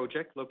mixed-use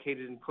project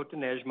located in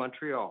Côte-des-Neiges,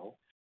 Montreal,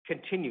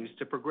 continues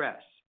to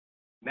progress.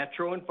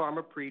 Metro and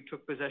Pharmaprix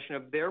took possession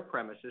of their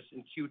premises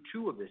in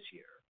Q2 of this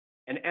year,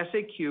 and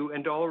SAQ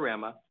and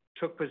Dollarama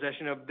took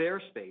possession of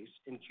their space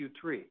in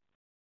Q3.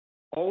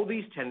 All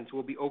these tenants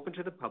will be open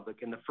to the public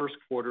in the first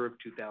quarter of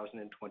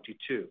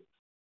 2022.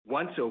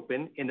 Once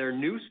open in their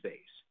new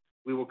space,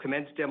 we will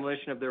commence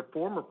demolition of their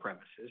former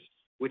premises,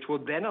 which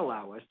will then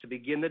allow us to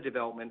begin the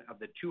development of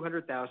the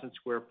 200,000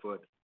 square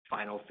foot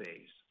final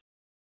phase.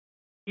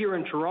 Here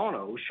in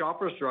Toronto,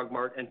 Shoppers Drug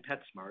Mart and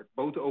PetSmart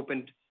both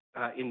opened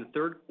in the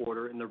third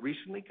quarter in the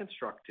recently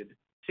constructed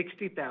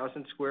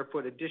 60,000 square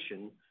foot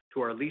addition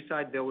to our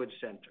Leaside Village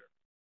Center.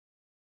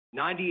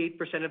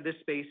 98% of this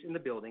space in the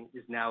building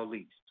is now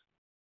leased.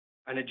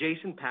 An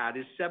adjacent pad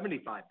is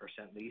 75%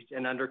 leased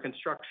and under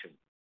construction.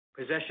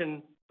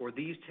 Possession for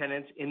these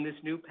tenants in this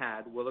new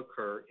pad will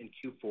occur in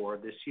Q4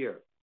 of this year.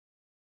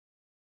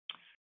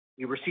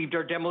 We received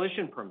our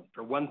demolition permit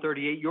for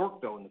 138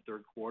 Yorkville in the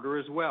third quarter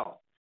as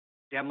well.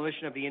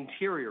 Demolition of the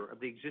interior of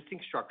the existing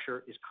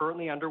structure is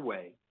currently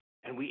underway,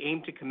 and we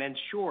aim to commence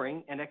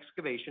shoring and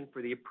excavation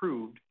for the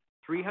approved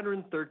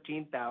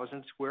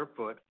 313,000 square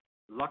foot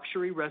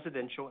luxury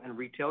residential and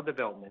retail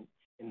development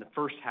in the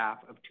first half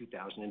of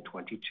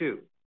 2022.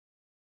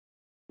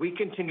 We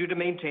continue to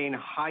maintain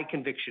high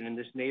conviction in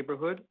this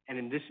neighborhood and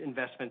in this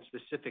investment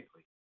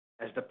specifically,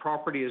 as the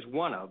property is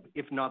one of,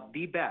 if not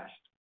the best,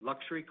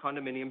 luxury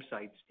condominium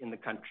sites in the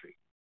country.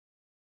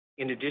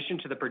 In addition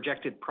to the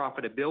projected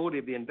profitability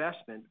of the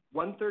investment,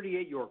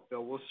 138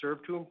 Yorkville will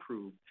serve to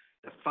improve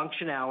the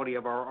functionality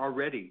of our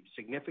already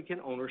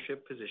significant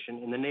ownership position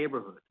in the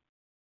neighborhood,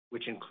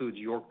 which includes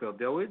Yorkville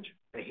Village,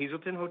 the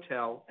Hazelton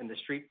Hotel, and the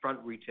street front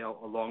retail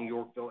along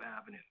Yorkville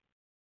Avenue.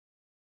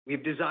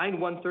 We've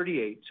designed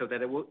 138 so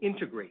that it will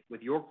integrate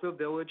with Yorkville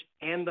Village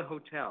and the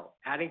hotel,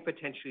 adding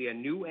potentially a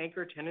new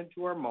anchor tenant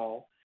to our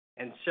mall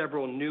and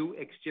several new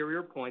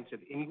exterior points of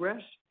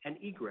ingress and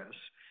egress,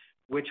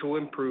 which will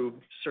improve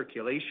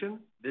circulation,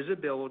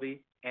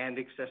 visibility, and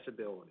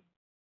accessibility.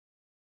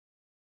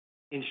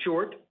 In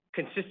short,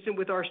 consistent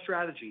with our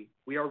strategy,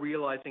 we are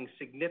realizing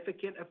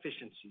significant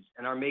efficiencies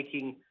and are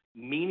making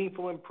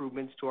meaningful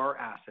improvements to our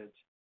assets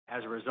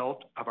as a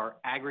result of our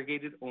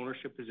aggregated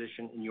ownership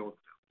position in Yorkville.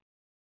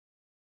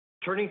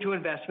 Turning to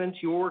investments,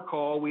 you will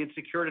recall we had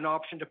secured an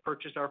option to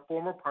purchase our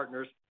former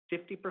partner's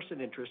 50%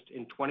 interest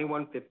in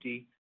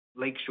 2150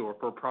 Lakeshore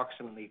for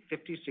approximately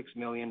 $56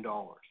 million.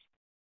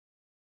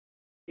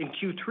 In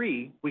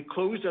Q3, we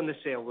closed on the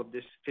sale of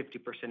this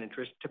 50%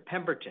 interest to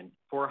Pemberton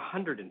for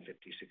 $156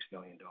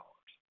 million.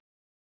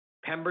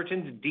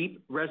 Pemberton's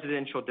deep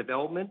residential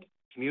development,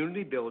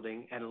 community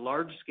building, and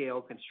large-scale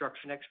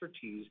construction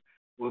expertise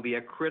will be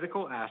a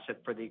critical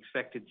asset for the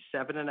expected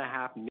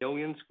 7.5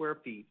 million square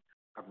feet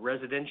of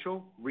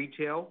residential,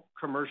 retail,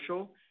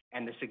 commercial,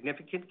 and the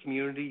significant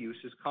community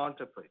uses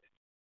contemplated.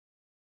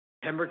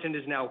 Pemberton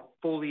is now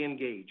fully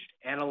engaged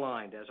and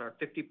aligned as our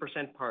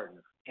 50%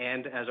 partner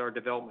and as our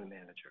development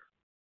manager.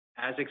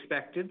 As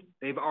expected,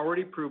 they've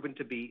already proven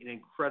to be an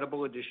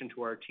incredible addition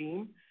to our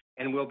team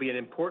and will be an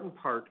important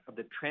part of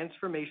the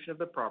transformation of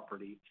the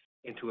property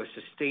into a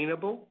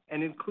sustainable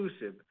and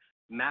inclusive,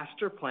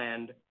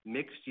 master-planned,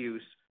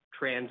 mixed-use,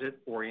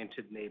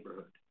 transit-oriented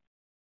neighborhood.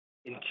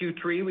 In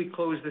Q3, we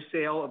closed the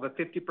sale of a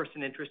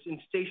 50% interest in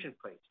Station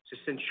Place to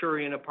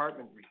Centurion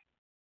Apartment REIT.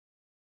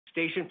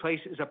 Station Place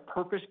is a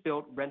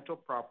purpose-built rental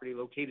property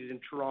located in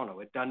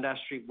Toronto at Dundas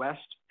Street West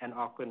and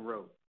Auckland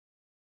Road.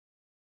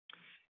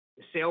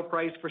 The sale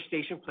price for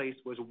Station Place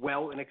was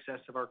well in excess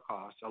of our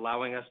costs,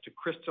 allowing us to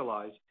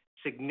crystallize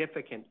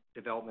significant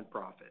development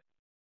profit.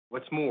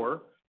 What's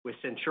more, with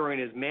Centurion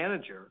as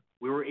manager,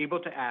 we were able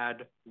to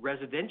add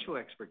residential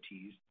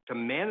expertise to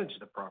manage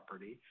the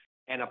property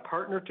and a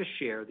partner to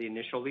share the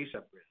initial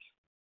lease-up risk.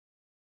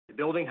 The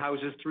building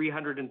houses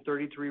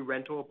 333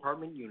 rental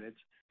apartment units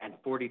and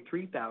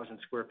 43,000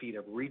 square feet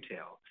of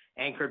retail,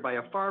 anchored by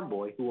a farm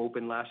boy who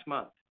opened last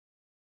month.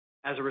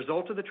 As a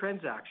result of the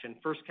transaction,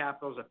 First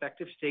Capital's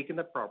effective stake in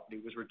the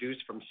property was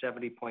reduced from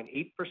 70.8%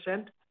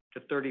 to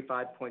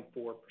 35.4%.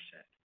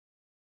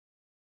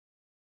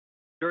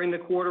 During the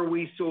quarter,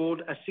 we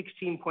sold a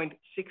 16.66%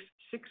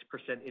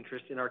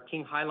 interest in our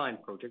King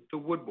Highline project to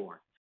Woodbourne,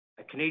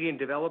 a Canadian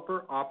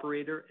developer,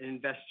 operator, and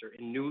investor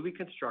in newly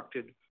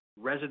constructed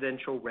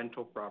residential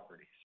rental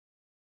properties.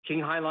 King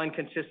Highline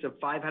consists of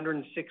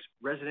 506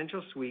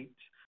 residential suites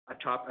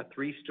atop a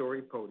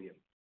 3-story podium.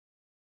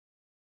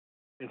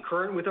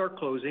 Concurrent with our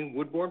closing,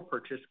 Woodbourne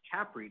purchased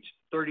CAPREIT's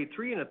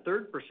 33.33%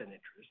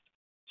 interest.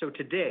 So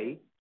today,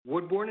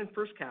 Woodbourne and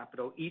First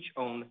Capital each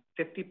own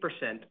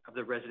 50% of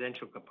the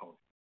residential component.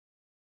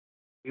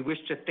 We wish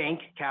to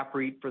thank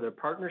CAPREIT for their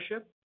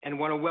partnership and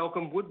want to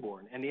welcome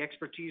Woodbourne and the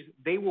expertise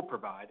they will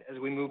provide as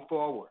we move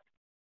forward.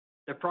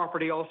 The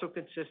property also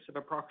consists of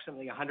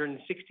approximately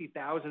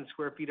 160,000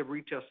 square feet of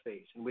retail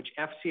space, in which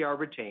FCR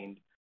retained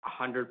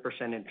 100%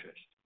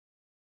 interest.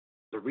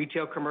 The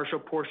retail commercial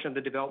portion of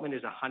the development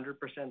is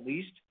 100%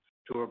 leased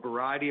to a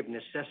variety of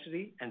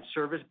necessity and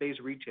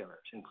service-based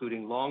retailers,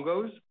 including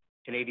Longo's,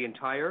 Canadian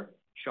Tire,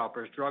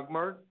 Shoppers Drug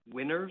Mart,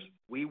 Winners,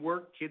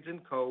 WeWork, Kids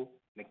 & Co.,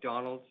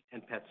 McDonald's,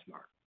 and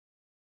PetSmart.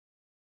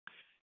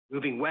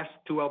 Moving west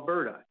to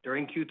Alberta,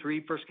 during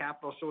Q3, First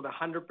Capital sold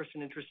 100%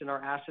 interest in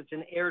our assets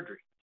in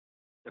Airdrie.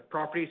 The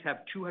properties have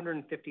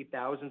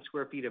 250,000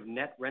 square feet of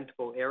net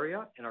rentable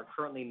area and are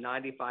currently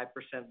 95%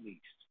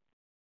 leased.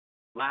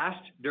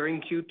 Last,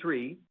 during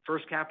Q3,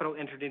 First Capital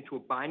entered into a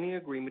binding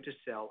agreement to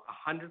sell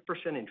 100%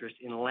 interest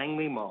in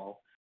Langley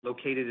Mall,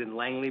 located in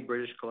Langley,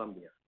 British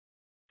Columbia.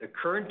 The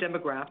current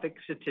demographic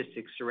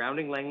statistics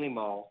surrounding Langley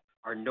Mall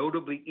are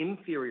notably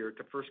inferior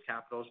to First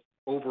Capital's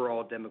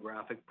overall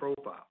demographic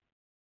profile.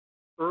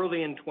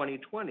 Early in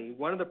 2020,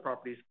 one of the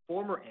property's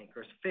former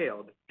anchors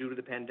failed due to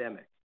the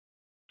pandemic.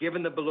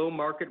 Given the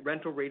below-market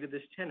rental rate of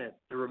this tenant,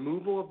 the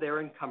removal of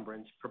their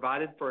encumbrance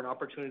provided for an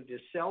opportunity to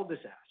sell this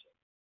asset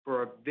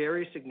for a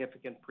very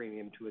significant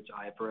premium to its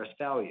IFRS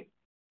value.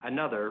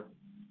 Another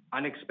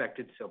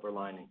unexpected silver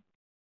lining.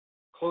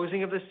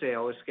 Closing of the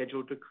sale is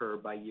scheduled to occur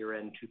by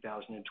year-end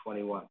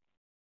 2021.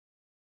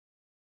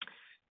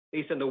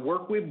 Based on the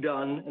work we've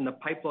done and the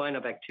pipeline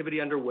of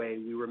activity underway,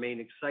 we remain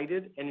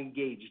excited and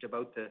engaged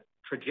about the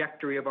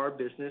trajectory of our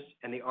business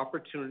and the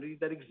opportunity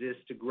that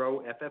exists to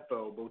grow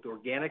FFO both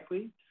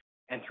organically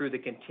and through the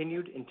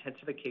continued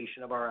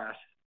intensification of our assets.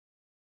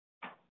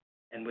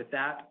 And with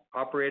that,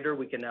 operator,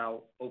 we can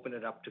now open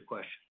it up to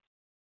questions.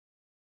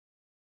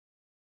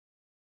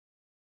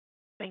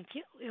 Thank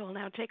you. We will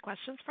now take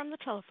questions from the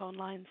telephone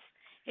lines.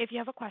 If you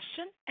have a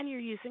question and you're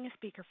using a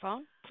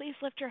speakerphone, please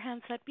lift your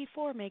handset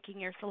before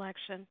making your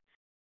selection.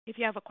 If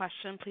you have a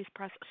question, please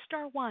press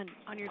star 1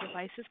 on your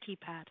device's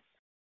keypad.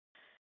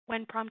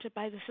 When prompted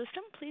by the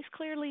system, please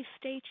clearly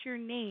state your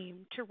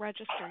name to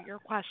register your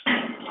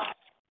question.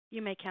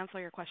 You may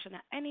cancel your question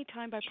at any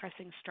time by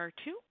pressing star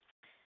 2.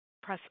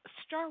 Press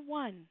star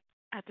 1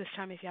 at this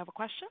time if you have a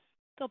question.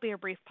 There'll be a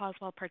brief pause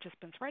while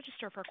participants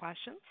register for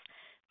questions.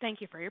 Thank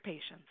you for your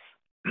patience.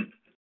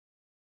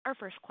 Our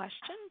first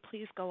question,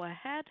 please go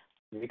ahead.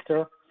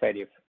 Victor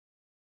Fediev.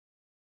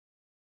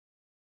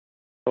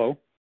 Hello.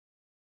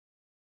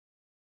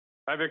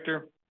 Hi,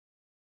 Victor.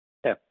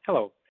 Yeah,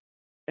 hello.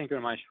 Thank you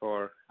very much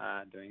for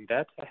doing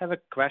that. I have a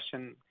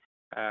question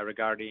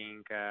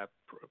regarding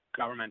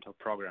governmental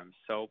programs.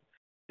 So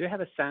do you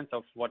have a sense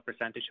of what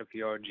percentage of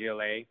your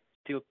GLA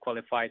still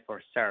qualified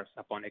for CERS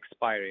upon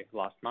expiry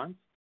last month?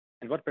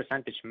 And what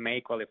percentage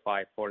may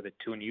qualify for the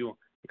 2 new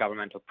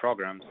governmental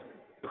programs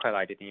you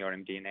highlighted in your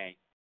MD&A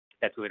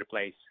that will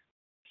replace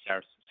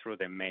CERS through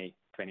the May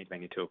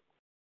 2022?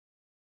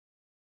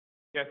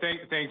 Yeah,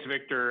 thanks,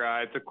 Victor.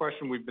 It's a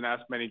question we've been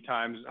asked many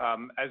times.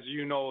 As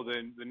you know,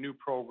 the new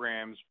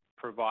programs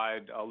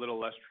provide a little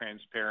less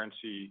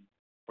transparency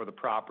for the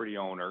property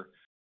owner.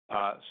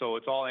 So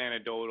it's all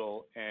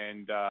anecdotal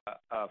and a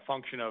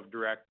function of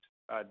direct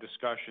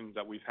discussions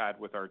that we've had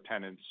with our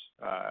tenants,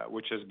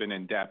 which has been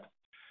in depth.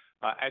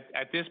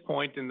 At this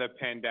point in the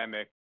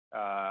pandemic,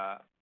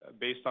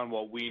 based on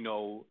what we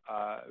know,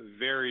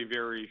 very,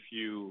 very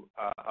few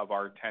of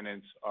our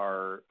tenants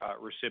are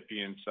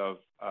recipients of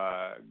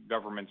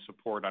government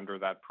support under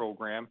that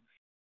program.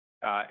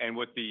 And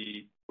with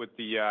the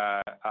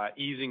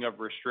easing of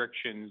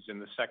restrictions in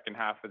the second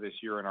half of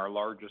this year in our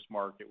largest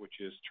market,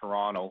 which is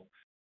Toronto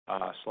 /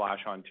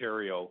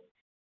 Ontario,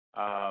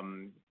 our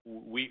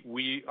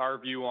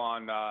view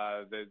on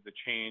the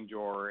change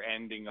or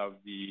ending of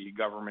the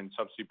government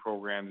subsidy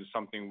programs is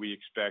something we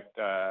expect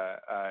to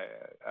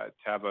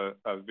have a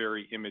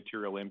very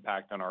immaterial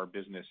impact on our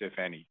business, if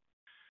any.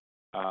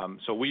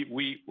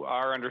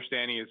 Our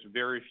understanding is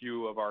very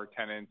few of our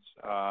tenants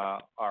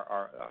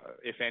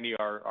if any,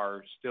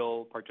 are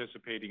still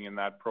participating in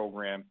that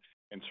program,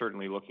 and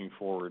certainly looking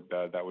forward,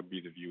 that would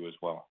be the view as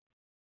well.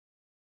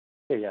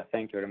 Yeah,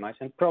 thank you very much.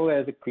 And probably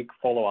as a quick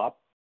follow-up,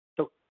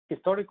 so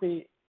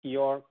historically,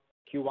 your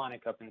Q1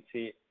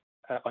 occupancy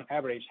on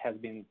average has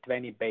been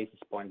 20 basis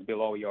points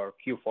below your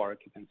Q4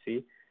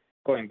 occupancy,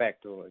 going back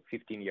to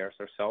 15 years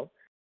or so,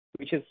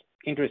 which is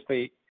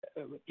interesting,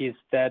 is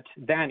that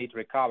then it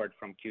recovered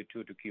from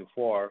Q2 to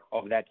Q4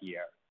 of that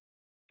year.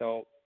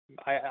 So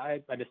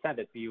I understand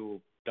that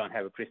you don't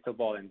have a crystal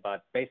ball,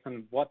 but based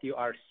on what you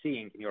are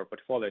seeing in your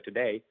portfolio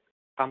today,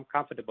 how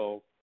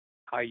comfortable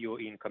are you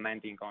in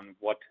commenting on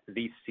what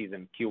this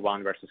season,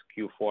 Q1 versus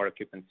Q4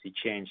 occupancy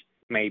change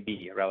may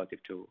be relative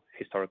to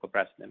historical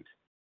precedent?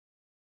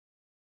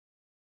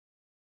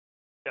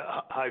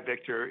 Hi,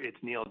 Victor. It's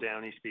Neil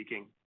Downey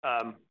speaking.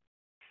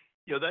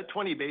 That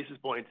 20 basis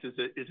points is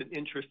an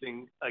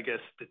interesting, I guess,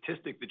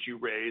 statistic that you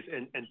raise,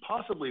 and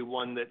possibly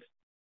one that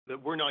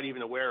we're not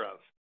even aware of.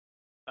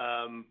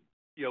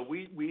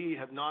 We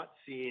have not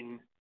seen,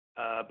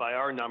 by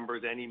our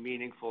numbers, any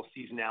meaningful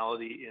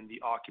seasonality in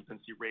the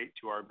occupancy rate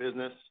to our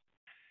business.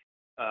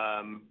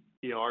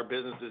 Our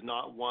business is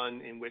not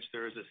one in which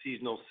there is a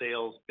seasonal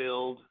sales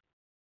build,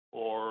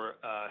 or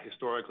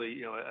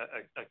historically,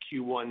 a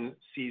Q1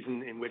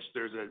 season in which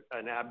there's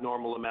an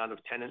abnormal amount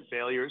of tenant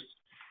failures.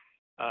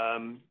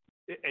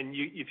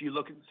 If you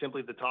look at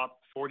simply the top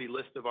 40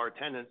 list of our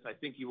tenants, I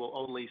think you will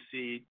only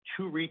see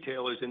 2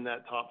 retailers in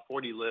that top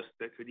 40 list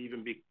that could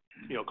even be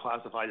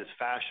classified as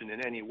fashion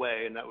in any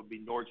way, and that would be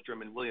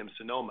Nordstrom and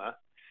Williams-Sonoma.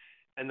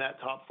 And that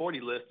top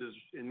 40 list is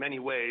in many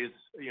ways,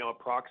 a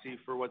proxy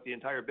for what the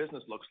entire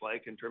business looks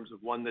like, in terms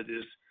of one that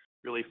is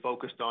really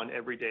focused on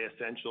everyday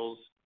essentials,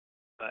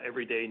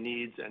 everyday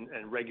needs, and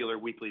regular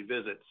weekly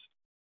visits.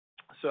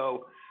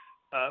 So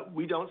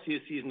we don't see a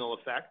seasonal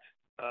effect.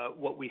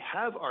 What we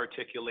have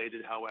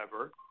articulated,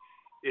 however,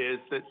 is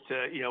that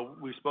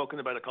we've spoken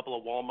about a couple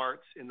of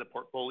Walmarts in the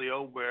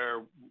portfolio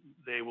where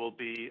they will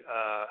be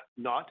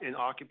not in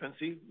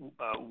occupancy.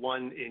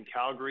 One in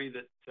Calgary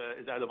that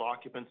is out of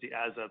occupancy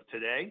as of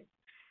today.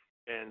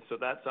 And so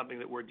that's something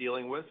that we're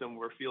dealing with, and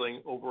we're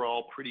feeling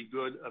overall pretty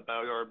good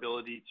about our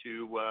ability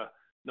to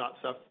not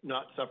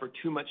suffer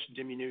too much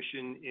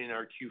diminution in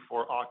our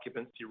Q4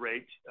 occupancy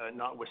rate,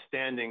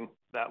 notwithstanding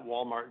that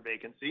Walmart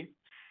vacancy.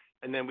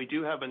 And then we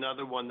do have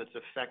another one that's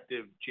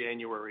effective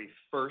January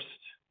 1st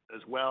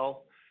as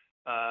well.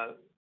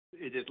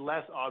 It is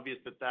less obvious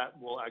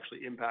that will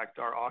actually impact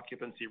our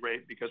occupancy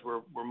rate, because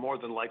we're more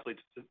than likely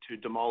to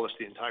demolish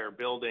the entire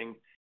building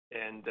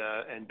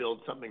and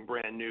build something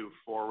brand new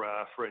for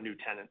a new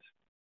tenant.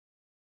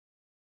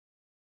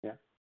 Yeah,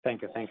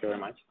 thank you very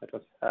much. That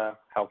was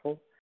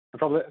helpful. And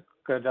probably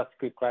just a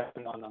quick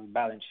question on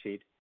balance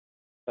sheet.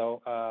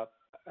 So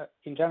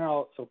in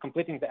general,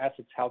 completing the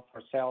assets held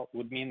for sale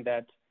would mean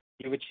that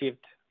you've achieved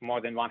more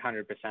than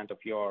 100% of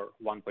your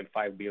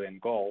 1.5 billion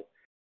goal,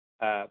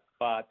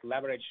 but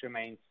leverage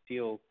remains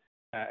still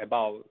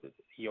above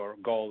your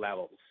goal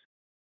levels.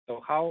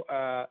 So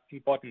how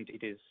important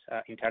it is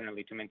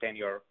internally to maintain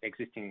your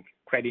existing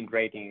credit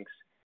ratings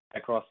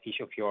across each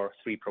of your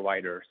 3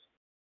 providers?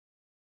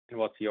 And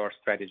what's your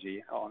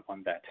strategy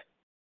on that?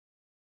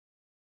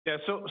 Yeah,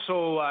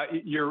 so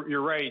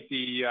you're right.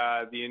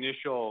 The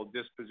initial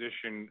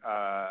disposition,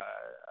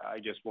 I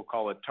guess we'll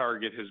call it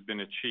target, has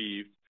been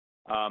achieved.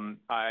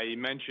 I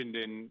mentioned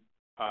in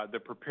the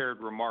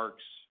prepared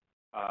remarks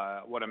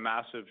what a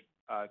massive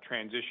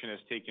transition has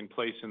taken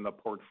place in the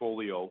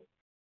portfolio,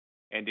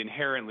 and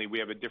inherently we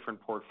have a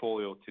different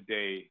portfolio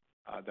today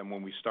than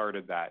when we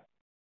started that.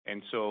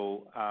 And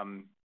so,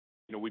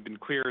 we've been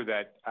clear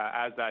that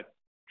as that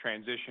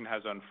transition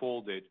has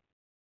unfolded,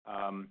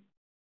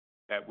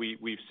 that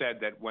we've said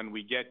that when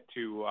we get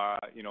to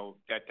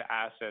debt to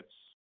assets,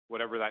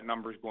 whatever that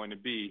number is going to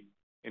be,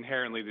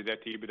 inherently the debt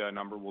to EBITDA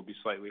number will be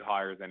slightly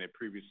higher than it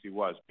previously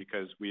was,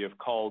 because we have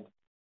called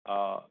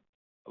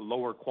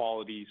lower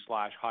quality /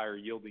 higher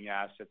yielding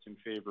assets in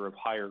favor of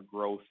higher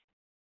growth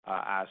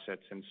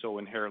assets, and so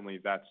inherently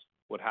that's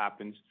what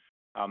happens.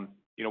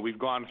 We've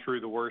gone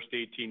through the worst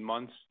 18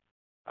 months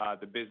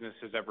the business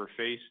has ever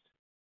faced.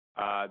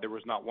 There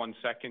was not one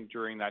second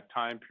during that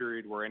time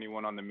period where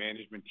anyone on the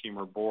management team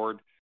or board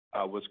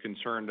was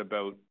concerned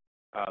about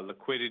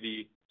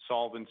liquidity,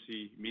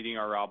 solvency, meeting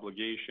our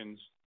obligations.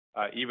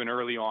 Even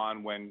early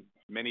on, when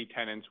many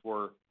tenants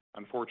were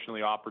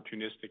unfortunately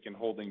opportunistic in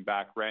holding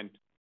back rent,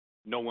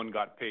 no one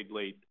got paid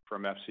late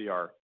from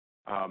FCR.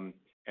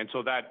 And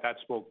so that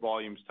spoke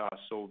volumes to us.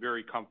 So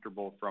very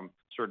comfortable from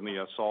certainly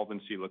a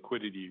solvency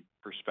liquidity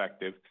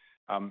perspective.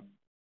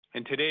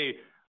 And today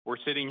we're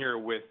sitting here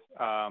with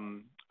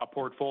a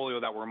portfolio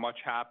that we're much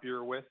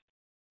happier with.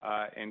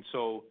 And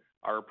so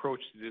our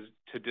approach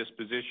to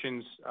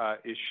dispositions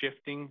is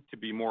shifting to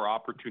be more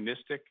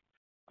opportunistic.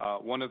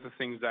 One of the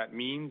things that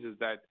means is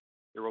that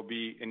there will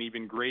be an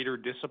even greater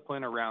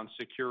discipline around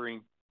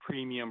securing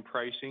premium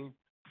pricing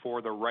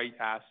for the right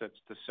assets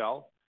to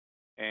sell.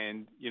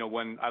 And,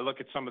 when I look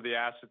at some of the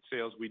asset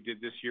sales we did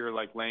this year,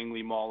 like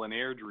Langley Mall and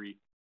Airdrie,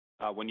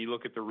 when you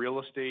look at the real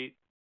estate,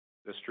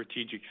 the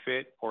strategic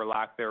fit or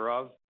lack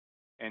thereof,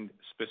 and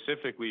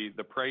specifically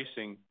the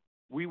pricing,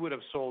 we would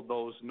have sold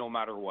those no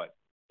matter what.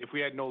 If we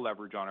had no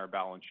leverage on our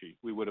balance sheet,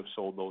 we would have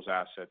sold those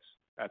assets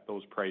at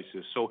those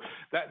prices. So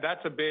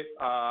that's a bit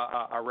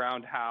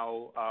around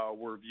how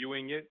we're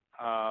viewing it.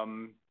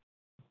 And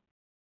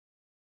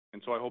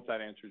so I hope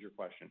that answers your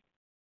question.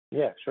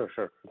 Yeah, sure.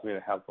 It's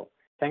really helpful.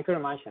 Thank you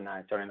very much, and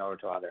I turn it over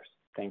to others.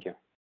 Thank you.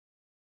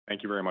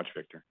 Thank you very much,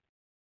 Victor.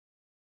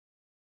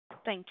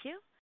 Thank you.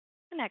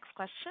 The next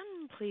question,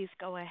 please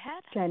go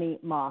ahead. Jenny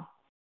Ma.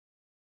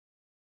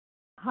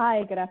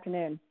 Hi, good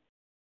afternoon.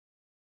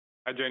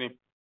 Hi, Jenny.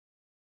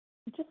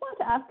 Just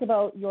wanted to ask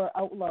about your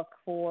outlook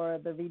for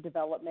the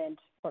redevelopment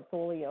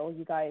portfolio.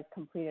 You guys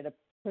completed a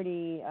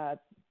pretty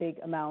big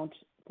amount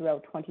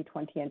throughout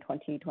 2020 and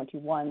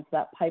 2021, so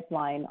that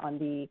pipeline on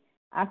the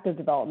active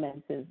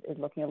developments is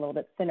looking a little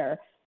bit thinner.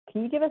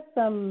 Can you give us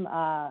some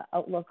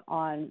outlook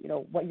on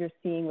what you're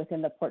seeing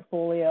within the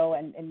portfolio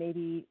and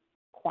maybe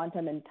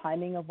quantum and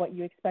timing of what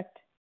you expect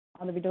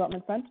on the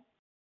redevelopment front?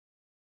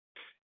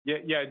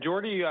 Yeah,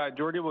 Jordy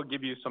will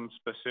give you some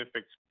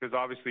specifics because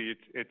obviously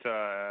it's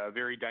a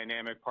very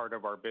dynamic part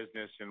of our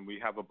business, and we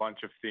have a bunch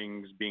of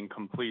things being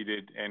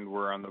completed, and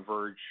we're on the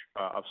verge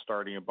of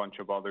starting a bunch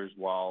of others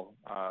while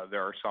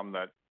there are some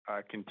that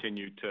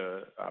continue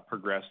to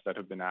progress that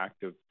have been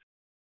active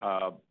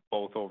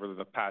both over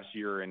the past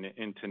year and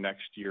into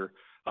next year.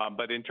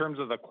 But in terms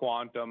of the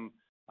quantum,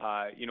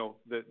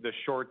 the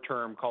short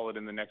term, call it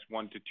in the next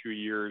 1 to 2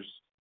 years,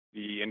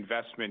 the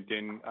investment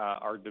in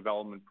our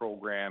development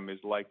program is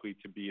likely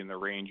to be in the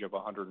range of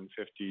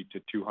 150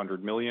 to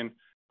 200 million,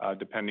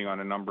 depending on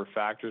a number of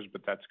factors,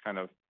 but that's kind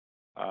of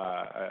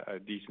a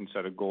decent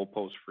set of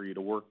goalposts for you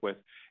to work with.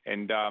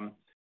 And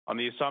on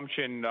the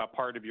assumption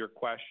part of your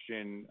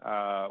question,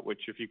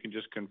 which if you can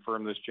just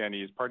confirm this,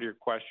 Jenny, is part of your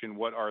question,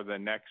 what are the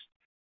next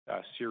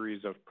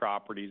series of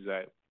properties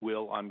that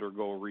will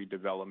undergo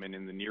redevelopment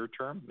in the near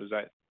term?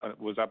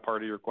 Was that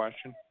part of your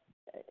question?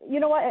 You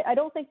know what? I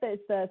don't think that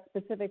it's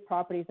specific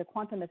properties. The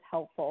quantum is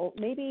helpful.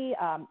 Maybe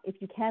if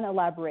you can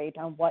elaborate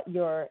on what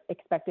your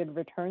expected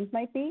returns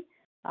might be.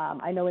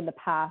 I know in the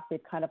past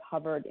they've kind of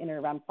hovered in and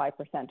around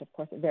 5%. Of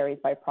course, it varies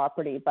by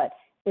property, but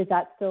is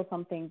that still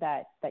something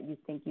that you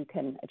think you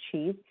can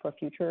achieve for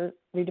future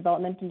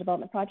redevelopment and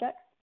development projects?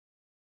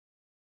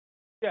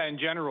 Yeah, in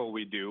general,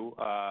 we do.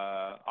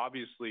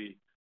 Obviously,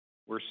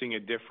 we're seeing a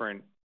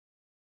different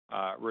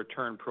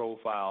return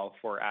profile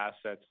for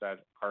assets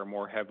that are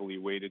more heavily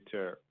weighted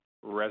to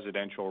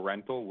residential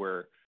rental,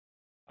 where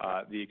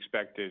the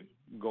expected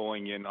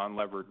going in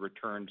unlevered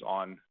returns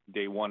on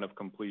day one of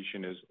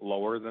completion is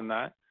lower than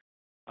that.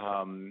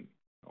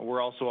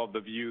 We're also of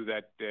the view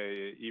that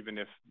even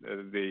if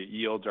the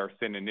yields are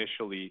thin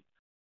initially,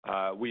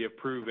 we have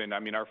proven,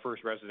 our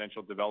first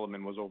residential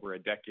development was over a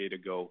decade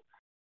ago,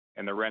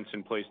 and the rents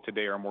in place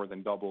today are more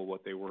than double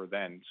what they were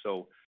then.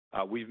 So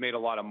we've made a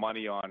lot of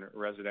money on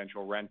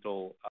residential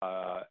rental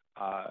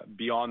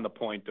beyond the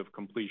point of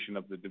completion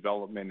of the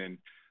development. And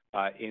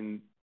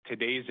in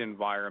today's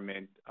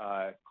environment,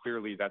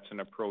 clearly that's an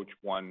approach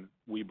one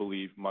we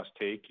believe must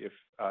take if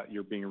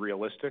you're being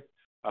realistic.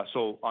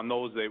 So on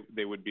those,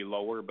 they would be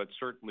lower, but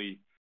certainly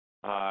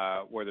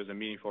where there's a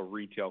meaningful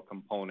retail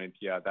component,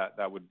 yeah,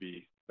 that would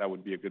be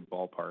a good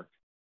ballpark.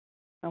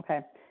 Okay.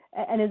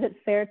 And is it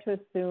fair to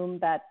assume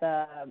that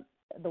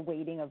the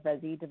weighting of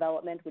resi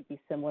development would be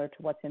similar to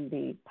what's in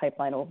the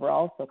pipeline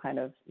overall, so kind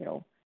of,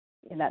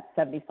 in that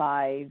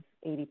 75-80%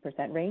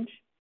 range?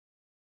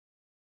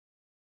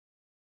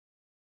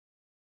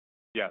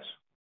 Yes.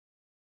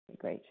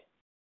 Great.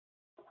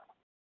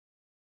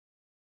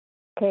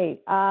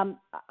 Okay, I'm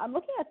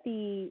looking at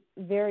the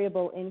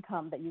variable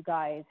income that you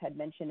guys had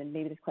mentioned, and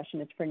maybe this question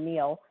is for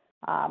Neil.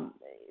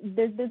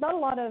 There's not a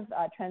lot of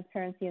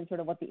transparency in sort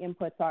of what the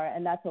inputs are,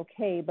 and that's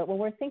okay. But when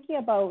we're thinking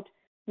about,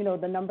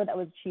 the number that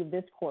was achieved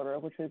this quarter,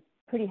 which was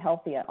pretty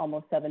healthy at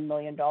almost $7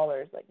 million,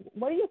 like,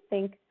 what do you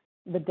think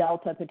the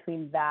delta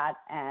between that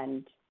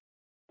and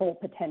full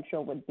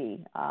potential would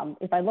be?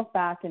 If I look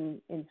back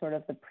in sort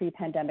of the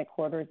pre-pandemic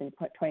quarters in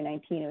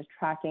 2019, it was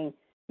tracking,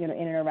 in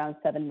and around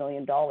 $7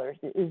 million.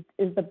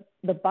 Is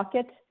the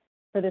bucket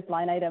for this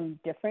line item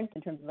different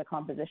in terms of the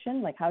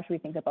composition? Like, how should we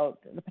think about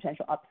the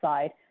potential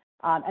upside,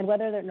 and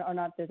whether or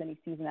not there's any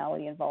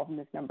seasonality involved in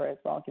this number as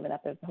well, given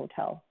that there's a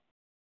hotel?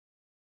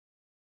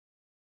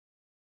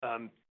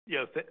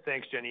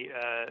 Thanks, Jenny.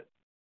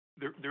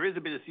 There is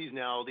a bit of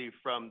seasonality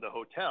from the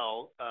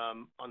hotel.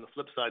 On the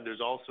flip side,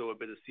 there's also a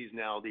bit of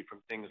seasonality from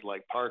things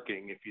like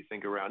parking, if you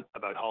think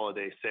about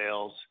holiday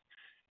sales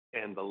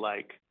and the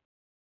like.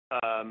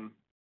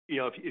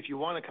 If you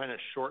want to kind of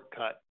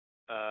shortcut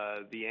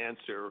the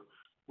answer,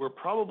 we're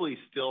probably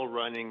still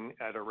running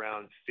at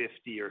around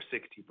 50 or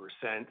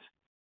 60%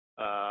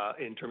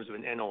 in terms of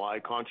an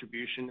NOI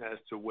contribution as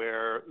to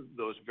where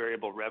those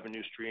variable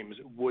revenue streams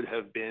would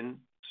have been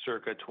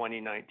circa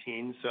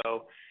 2019.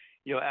 So,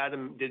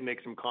 Adam did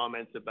make some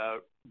comments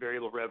about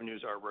variable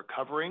revenues are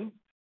recovering.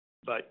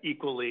 But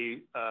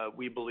equally,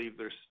 we believe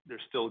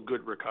there's still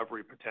good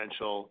recovery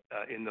potential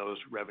in those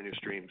revenue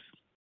streams.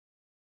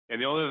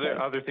 And the only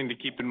other thing to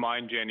keep in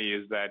mind, Jenny,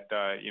 is that,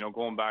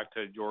 going back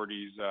to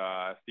Jordy's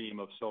theme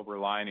of silver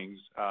linings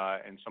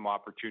and some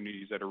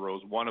opportunities that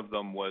arose, one of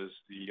them was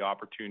the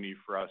opportunity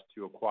for us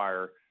to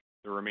acquire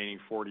the remaining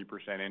 40%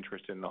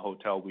 interest in the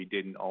hotel we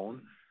didn't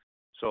own.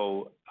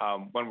 So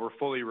when we're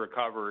fully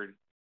recovered,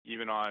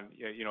 even on,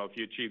 if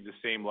you achieve the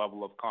same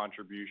level of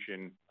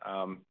contribution,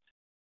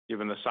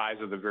 given the size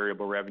of the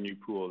variable revenue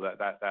pool,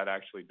 that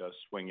actually does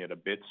swing it a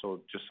bit.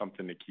 So just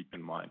something to keep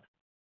in mind.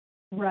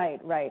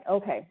 Right.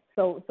 Okay.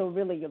 So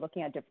really you're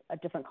looking at a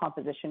different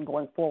composition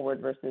going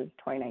forward versus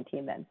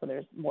 2019 then. So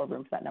there's more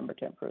room for that number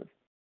to improve.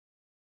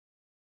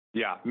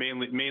 Yeah,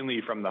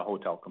 mainly from the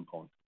hotel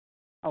component.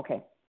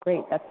 Okay,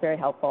 great. That's very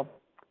helpful.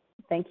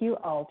 Thank you.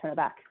 I'll turn it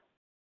back.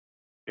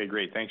 Okay,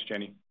 great. Thanks,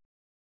 Jenny.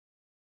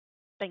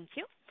 Thank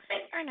you.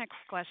 Our next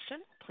question,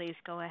 please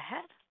go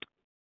ahead.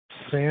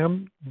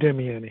 Sam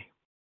Demiani.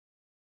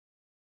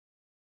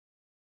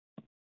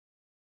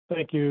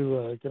 Thank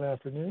you. Good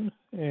afternoon.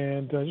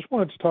 And I just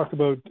wanted to talk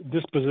about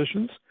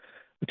dispositions.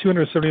 The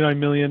 $279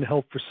 million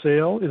held for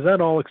sale, is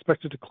that all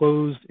expected to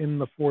close in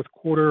the fourth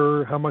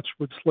quarter? How much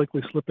would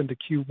likely slip into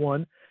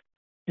Q1?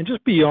 And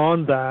just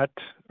beyond that,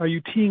 are you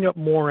teeing up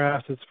more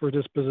assets for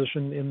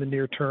disposition in the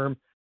near term?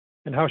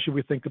 And how should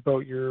we think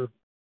about your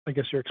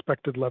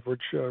expected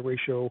leverage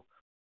ratio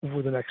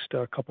over the next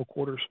couple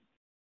quarters?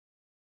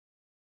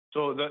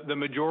 So the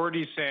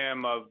majority,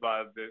 Sam, of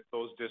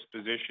those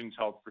dispositions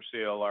held for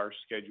sale are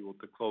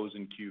scheduled to close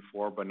in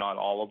Q4, but not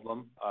all of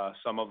them.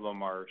 Some of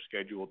them are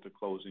scheduled to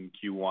close in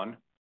Q1.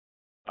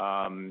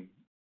 To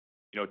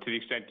the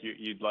extent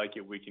you'd like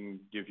it, we can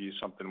give you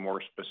something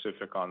more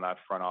specific on that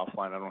front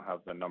offline. I don't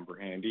have the number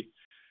handy.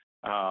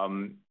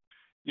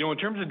 In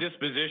terms of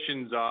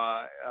dispositions,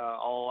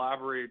 I'll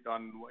elaborate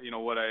on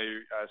what I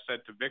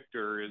said to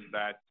Victor is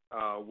that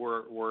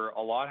we're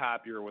a lot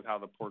happier with how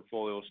the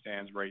portfolio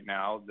stands right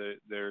now.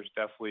 There's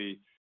definitely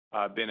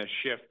been a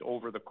shift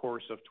over the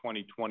course of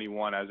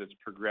 2021 as it's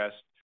progressed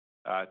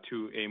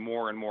to a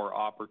more and more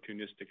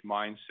opportunistic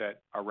mindset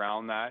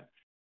around that.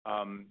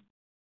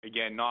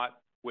 Again, not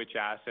which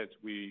assets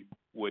we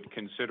would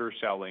consider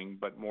selling,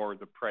 but more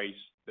the price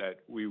that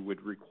we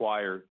would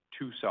require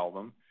to sell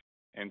them.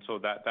 And so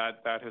that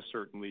has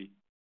certainly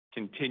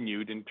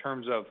continued. In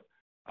terms of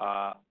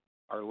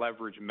our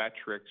leverage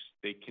metrics,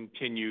 they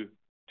continue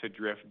to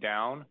drift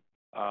down.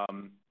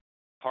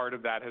 Part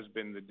of that has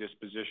been the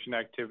disposition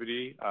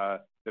activity.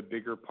 The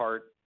bigger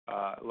part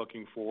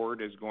looking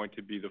forward is going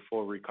to be the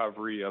full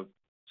recovery of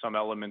some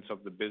elements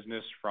of the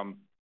business from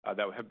that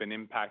have been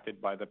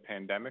impacted by the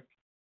pandemic.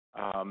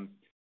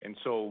 And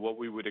so what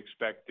we would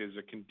expect is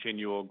a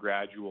continual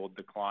gradual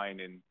decline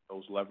in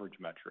those leverage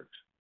metrics.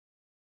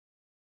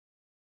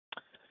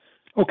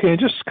 Okay, and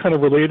just kind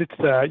of related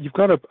to that, you've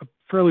got a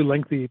fairly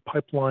lengthy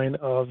pipeline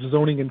of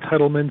zoning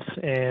entitlements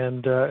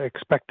and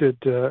expected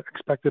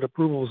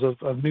approvals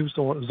of new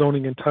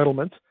zoning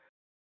entitlements.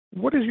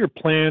 What is your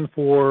plan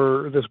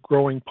for this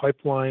growing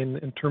pipeline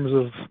in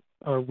terms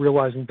of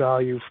realizing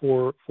value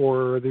for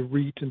the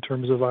REIT in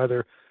terms of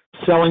either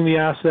selling the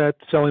asset,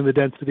 selling the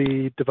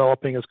density,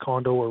 developing as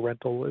condo or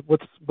rental?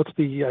 What's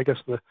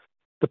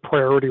the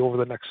priority over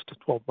the next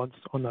 12 months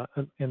on that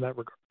in that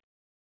regard?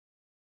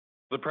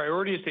 The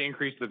priority is to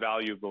increase the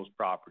value of those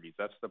properties.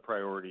 That's the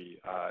priority,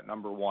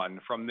 number one.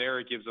 From there,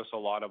 it gives us a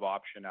lot of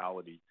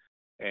optionality.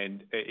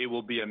 And it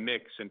will be a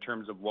mix in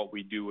terms of what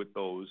we do with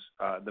those.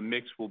 The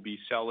mix will be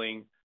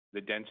selling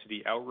the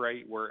density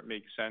outright where it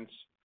makes sense,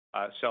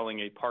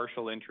 selling a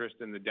partial interest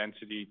in the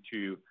density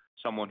to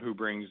someone who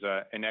brings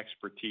an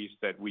expertise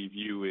that we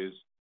view is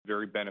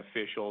very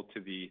beneficial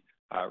to the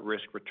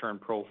risk-return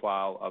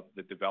profile of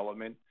the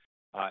development.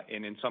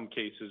 And in some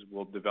cases,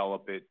 we'll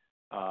develop it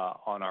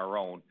on our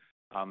own.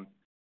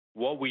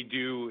 What we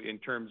do in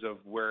terms of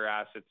where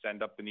assets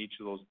end up in each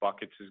of those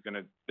buckets is going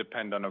to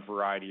depend on a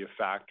variety of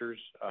factors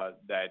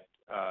that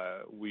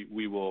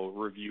we will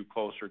review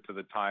closer to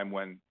the time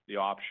when the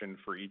option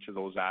for each of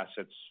those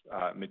assets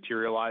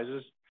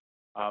materializes.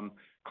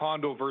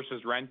 Condo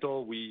versus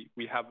rental, we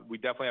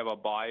definitely have a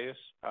bias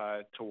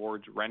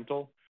towards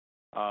rental.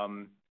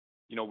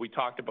 We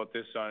talked about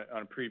this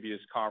on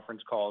previous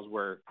conference calls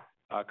where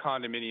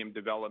condominium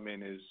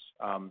development is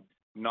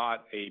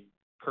not a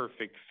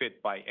perfect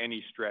fit by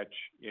any stretch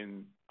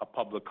in a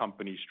public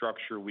company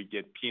structure. We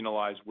get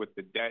penalized with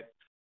the debt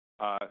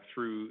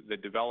through the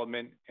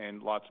development,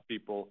 and lots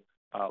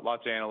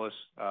of analysts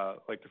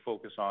like to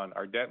focus on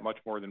our debt much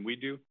more than we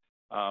do.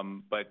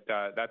 But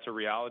that's a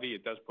reality.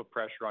 It does put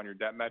pressure on your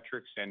debt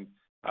metrics, and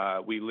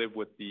we live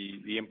with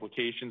the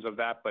implications of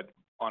that. But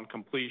on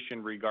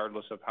completion,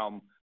 regardless of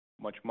how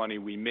much money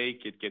we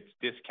make, it gets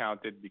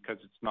discounted because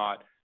it's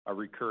not a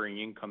recurring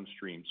income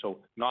stream. So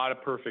not a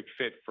perfect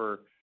fit for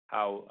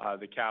how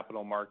the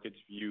capital markets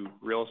view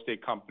real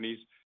estate companies.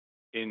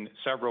 In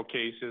several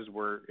cases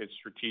where it's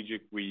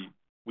strategic, we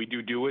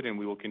do it, and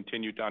we will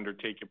continue to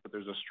undertake it, but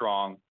there's a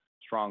strong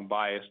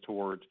bias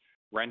towards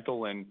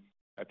rental. And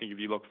I think if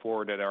you look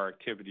forward at our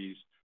activities,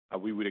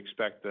 we would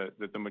expect that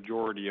the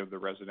majority of the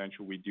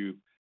residential we do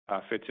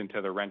fits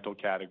into the rental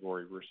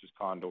category versus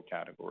condo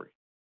category.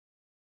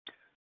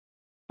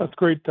 That's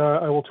great.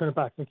 I will turn it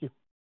back. Thank you.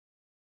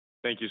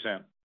 Thank you,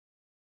 Sam.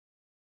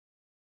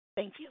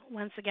 Thank you.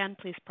 Once again,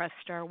 please press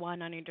star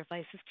one on your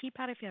device's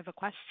keypad if you have a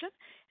question.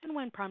 And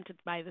when prompted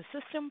by the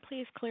system,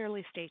 please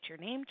clearly state your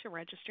name to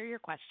register your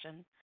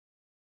question.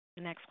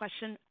 The next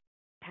question,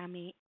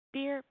 Pammi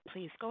Bir,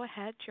 please go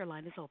ahead. Your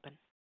line is open.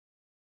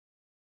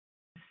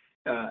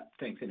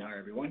 Thanks, and hi,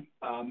 everyone.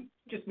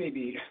 Just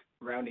maybe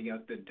rounding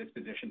out the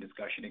disposition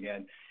discussion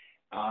again.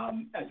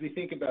 As we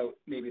think about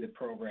maybe the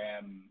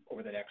program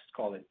over the next,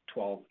 call it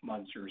 12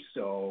 months or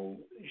so,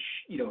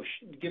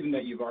 given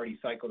that you've already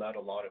cycled out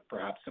a lot of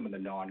perhaps some of the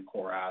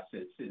non-core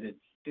assets, is it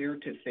fair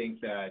to think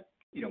that,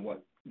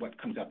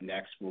 what comes up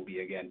next will be,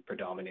 again,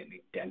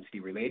 predominantly density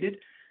related,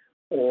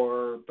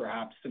 or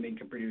perhaps some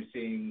income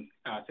producing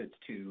assets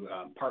to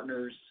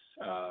partners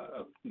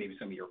of maybe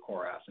some of your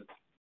core assets?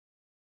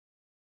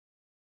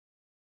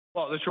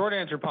 Well, the short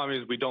answer,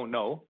 Pammi, is we don't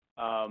know.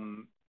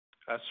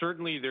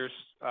 Certainly, there's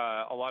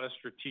a lot of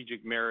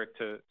strategic merit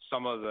to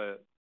some of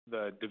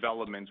the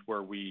developments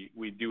where we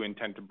do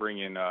intend to bring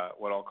in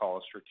what I'll call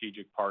a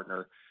strategic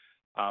partner.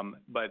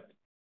 But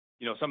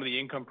some of the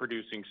income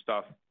producing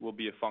stuff will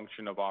be a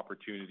function of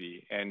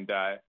opportunity. And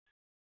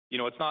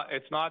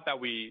it's not that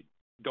we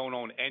don't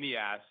own any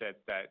asset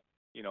that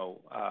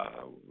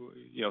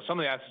some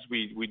of the assets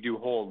we do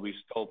hold, we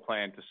still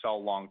plan to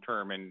sell long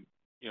term. And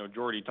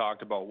Jordy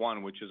talked about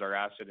one, which is our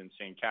asset in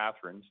St.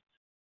 Catharines.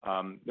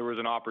 There was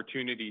an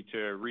opportunity to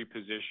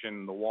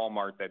reposition the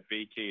Walmart that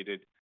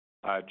vacated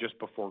just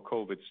before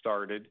COVID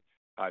started.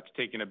 It's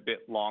taken a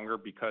bit longer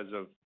because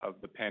of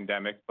the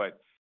pandemic, but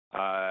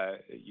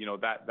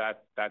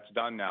that's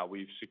done now.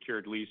 We've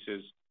secured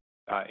leases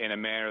in a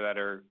manner that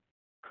are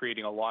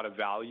creating a lot of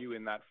value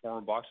in that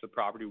former box. The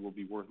property will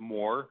be worth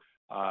more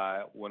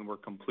when we're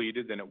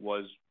completed than it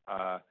was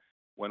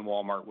when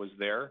Walmart was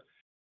there.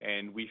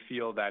 And we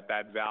feel that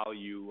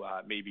value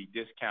may be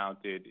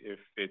discounted if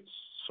it's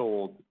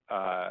sold,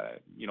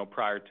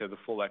 prior to the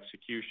full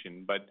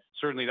execution. But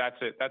certainly that's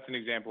an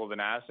example of an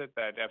asset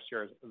that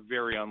FCR is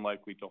very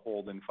unlikely to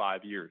hold in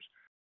 5 years.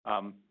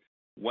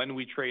 When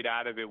we trade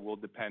out of it will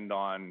depend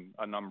on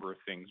a number of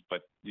things,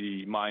 but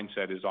the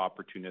mindset is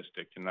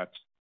opportunistic, and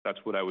that's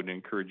what I would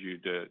encourage you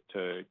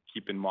to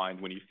keep in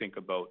mind when you think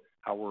about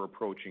how we're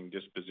approaching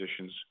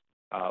dispositions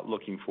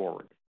looking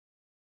forward.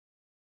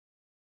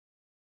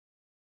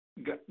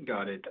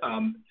 Got it.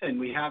 And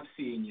we have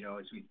seen,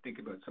 as we think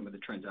about some of the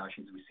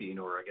transactions we've seen,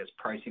 or I guess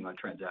pricing on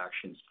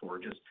transactions for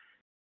just,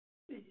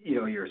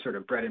 your sort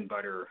of bread and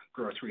butter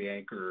grocery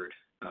anchored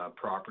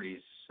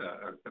properties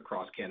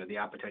across Canada, the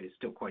appetite is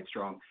still quite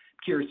strong.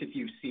 Curious if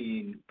you've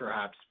seen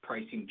perhaps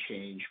pricing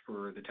change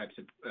for the types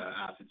of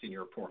assets in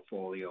your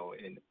portfolio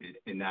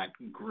in that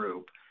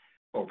group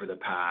over the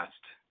past,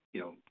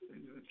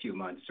 few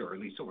months, or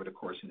at least over the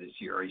course of this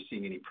year. Are you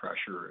seeing any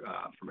pressure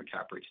from a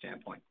cap rate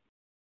standpoint?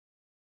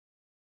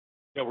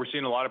 Yeah, we're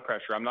seeing a lot of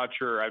pressure. I'm not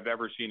sure I've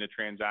ever seen a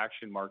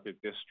transaction market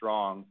this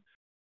strong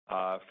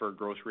for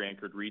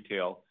grocery-anchored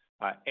retail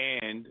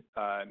and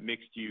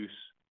mixed-use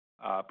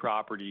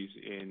properties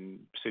in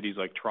cities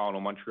like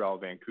Toronto, Montreal,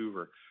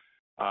 Vancouver.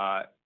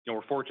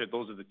 We're fortunate;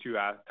 those are the two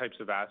types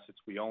of assets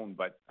we own.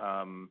 But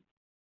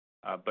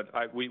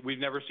we've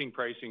never seen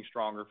pricing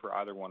stronger for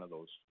either one of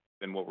those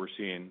than what we're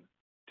seeing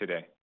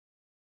today.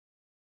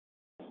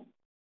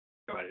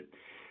 Got it.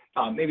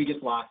 Maybe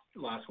just last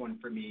one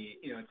for me.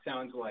 It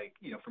sounds like,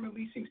 from a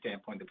leasing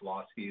standpoint, the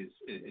velocity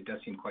it does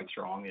seem quite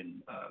strong,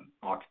 and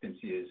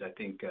occupancy is, I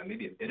think,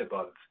 maybe a bit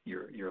above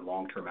your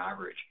long-term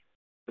average.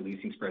 The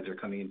leasing spreads are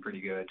coming in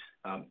pretty good.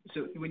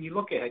 So when you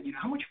look at,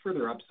 how much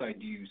further upside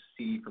do you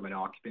see from an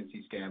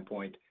occupancy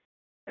standpoint?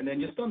 And then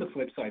just on the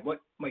flip side,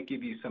 what might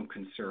give you some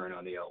concern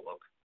on the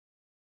outlook?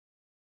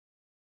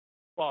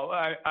 Well,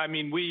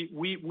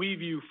 we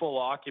view full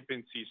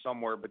occupancy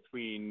somewhere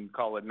between,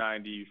 call it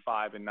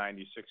 95 and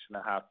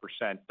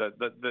 96.5%.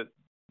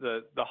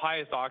 The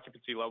highest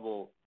occupancy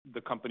level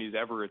the company's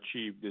ever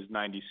achieved is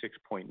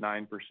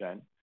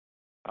 96.9%,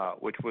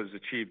 which was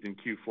achieved in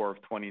Q4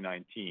 of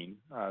 2019,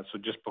 so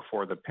just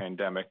before the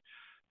pandemic.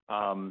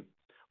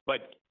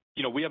 But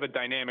we have a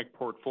dynamic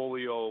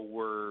portfolio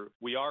where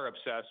we are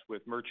obsessed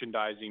with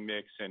merchandising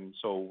mix, and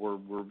so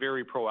we're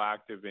very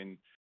proactive in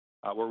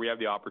where we have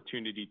the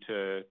opportunity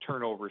to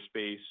turn over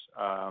space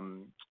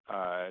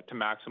to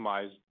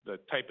maximize the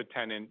type of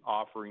tenant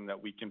offering that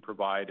we can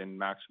provide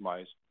and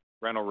maximize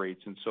rental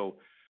rates. And so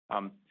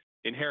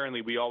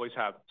inherently, we always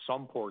have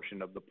some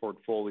portion of the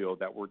portfolio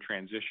that we're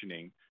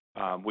transitioning,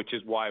 which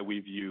is why we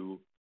view,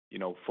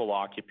 full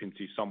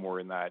occupancy somewhere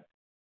in that,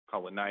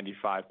 call it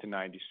 95 to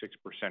 96%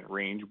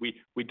 range.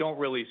 We don't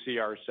really see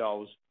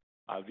ourselves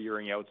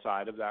veering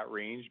outside of that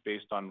range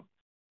based on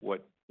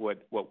what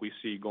we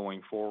see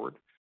going forward.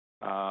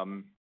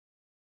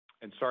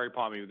 And sorry,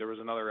 Pammi, there was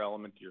another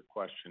element to your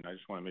question. I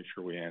just want to make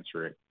sure we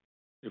answer it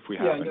if we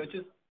haven't.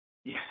 Yeah,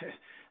 Yeah,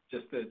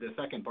 just the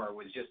second part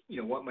was just,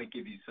 what might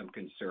give you some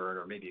concern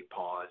or maybe a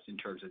pause in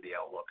terms of the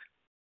outlook?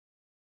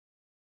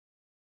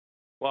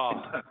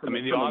 Well,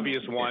 the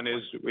obvious one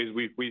is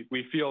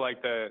we feel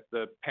like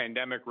the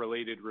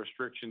pandemic-related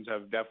restrictions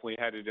have definitely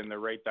headed in the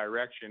right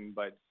direction,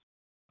 but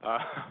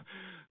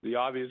the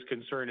obvious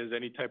concern is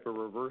any type of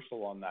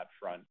reversal on that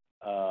front.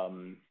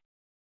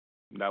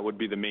 That would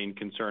be the main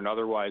concern.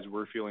 Otherwise,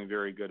 we're feeling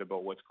very good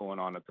about what's going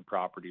on at the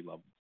property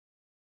level.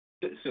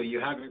 So you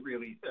haven't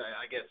really,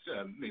 I guess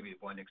maybe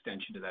one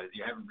extension to that is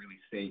you haven't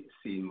really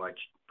seen much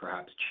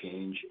perhaps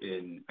change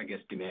in, I guess,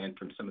 demand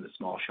from some of the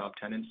small shop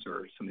tenants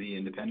or some of the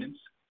independents?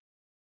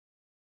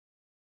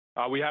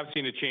 We have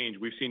seen a change.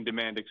 We've seen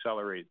demand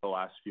accelerate the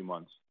last few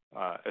months,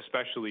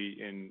 especially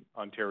in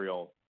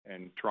Ontario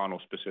and Toronto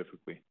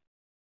specifically.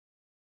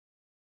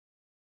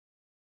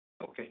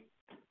 Okay.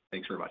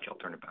 Thanks very much. I'll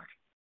turn it back.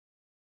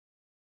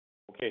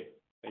 Okay.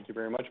 Thank you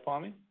very much,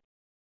 Pammi.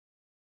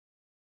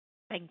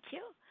 Thank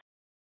you.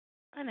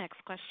 The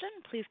next question,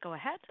 please go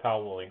ahead.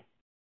 Tal Woolley.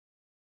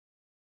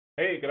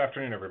 Hey, good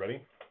afternoon,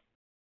 everybody.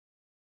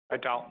 Hi,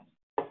 Tal.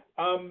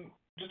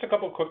 Just a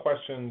couple of quick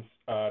questions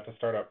to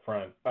start up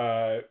front.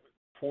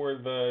 For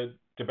the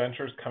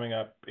debentures coming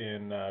up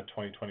in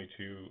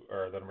 2022,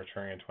 or that are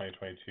maturing in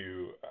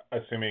 2022,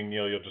 assuming,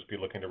 Neil, you'll just be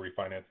looking to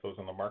refinance those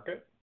in the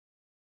market?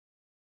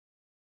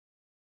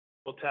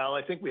 Well, Tal,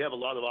 I think we have a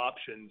lot of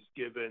options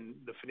given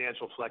the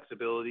financial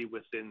flexibility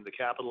within the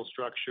capital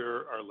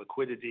structure, our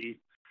liquidity,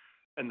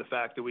 and the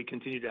fact that we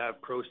continue to have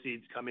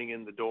proceeds coming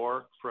in the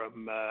door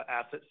from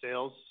asset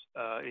sales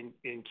in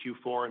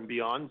Q4 and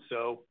beyond.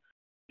 So,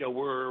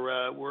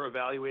 we're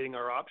evaluating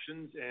our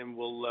options, and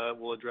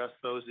we'll address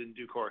those in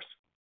due course.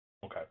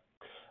 Okay.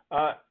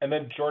 And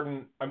then,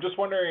 Jordan, I'm just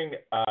wondering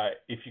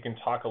if you can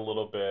talk a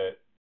little bit,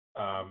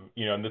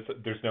 and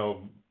there's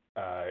no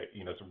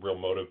some real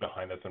motive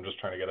behind this. I'm just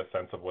trying to get a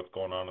sense of what's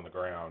going on the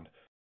ground.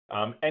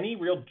 Any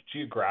real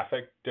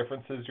geographic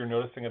differences you're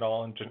noticing at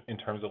all in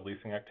terms of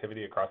leasing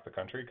activity across the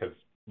country? Because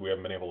we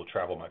haven't been able to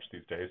travel much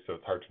these days, so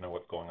it's hard to know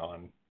what's going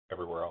on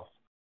everywhere else.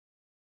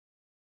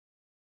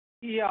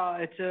 Yeah,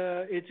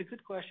 it's a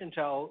good question,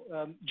 Tal.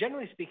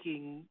 Generally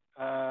speaking,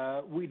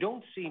 we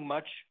don't see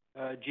much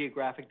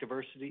geographic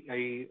diversity.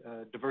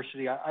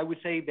 I would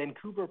say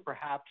Vancouver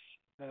perhaps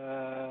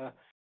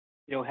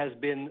has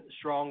been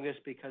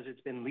strongest because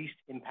it's been least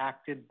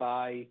impacted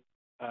by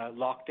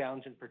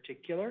lockdowns in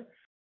particular.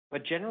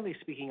 But generally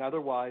speaking,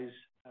 otherwise,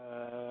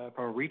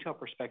 from a retail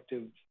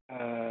perspective,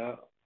 the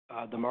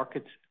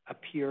markets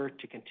appear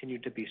to continue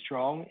to be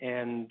strong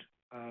and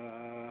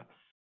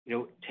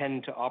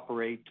tend to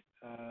operate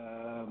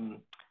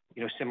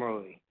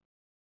similarly.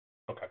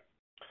 Okay.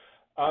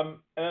 And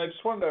I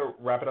just wanted to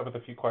wrap it up with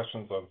a few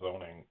questions on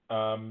zoning.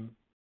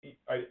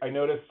 I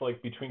noticed,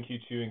 like, between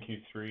Q2 and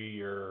Q3,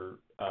 your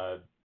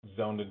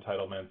zoned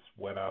entitlements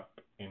went up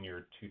in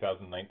your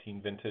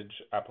 2019 vintage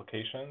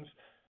applications.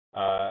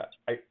 I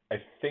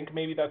think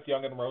maybe that's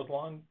Yonge and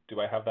Roselawn. Do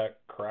I have that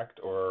correct,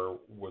 or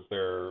was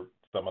there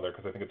some other?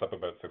 Because I think it's up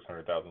about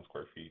 600,000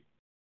 square feet.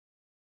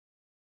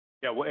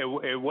 Yeah, well,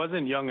 it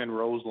wasn't Yonge and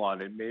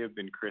Roselawn. It may have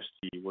been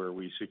Christie, where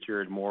we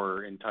secured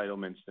more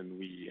entitlements than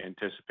we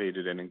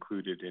anticipated and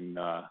included in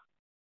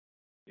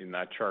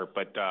that chart.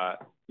 But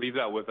leave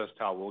that with us,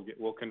 Tal.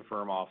 We'll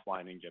confirm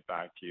offline and get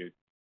back to you.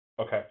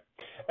 Okay.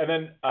 And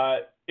then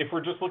if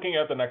we're just looking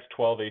at the next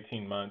 12,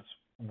 18 months,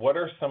 what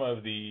are some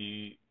of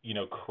the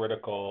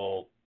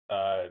critical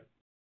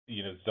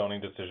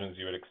zoning decisions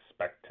you would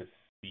expect to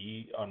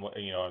see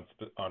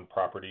on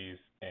properties,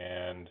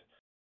 and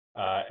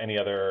any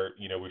other,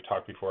 we've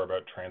talked before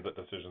about transit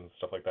decisions,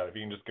 stuff like that. If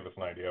you can just give us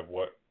an idea of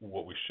what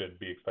we should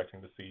be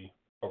expecting to see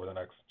over the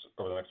next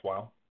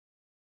while.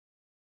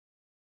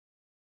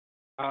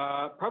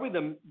 Probably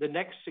the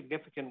next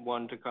significant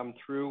one to come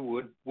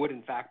through would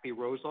in fact be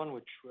Roselawn,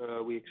 which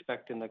we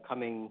expect in the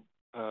coming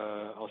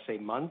I'll say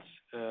months.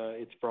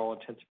 It's for all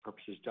intents and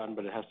purposes done,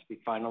 but it has to be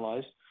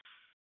finalized.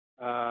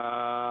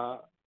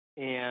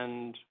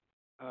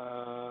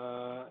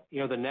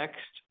 The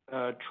next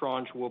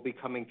tranche will be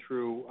coming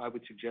through, I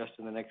would suggest,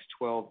 in the next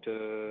 12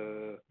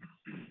 to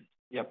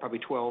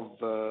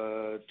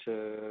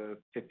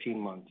 15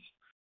 months.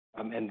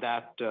 And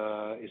that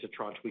is a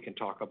tranche we can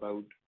talk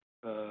about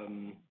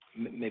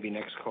maybe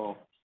next call.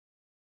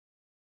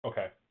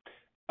 Okay.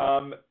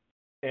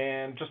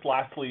 And just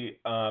lastly,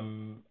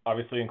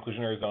 obviously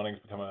inclusionary zoning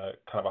has become a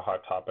kind of a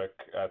hot topic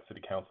at City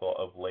Council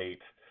of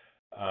late.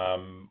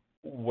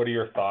 What are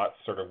your thoughts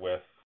sort of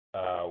with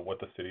what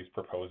the city's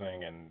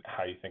proposing and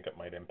how you think it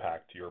might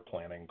impact your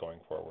planning going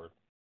forward?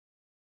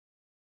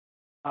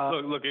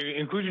 Look,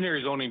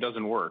 inclusionary zoning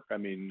doesn't work. I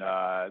mean,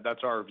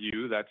 that's our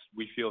view.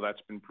 We feel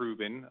that's been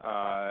proven.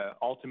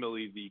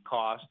 Ultimately, the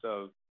cost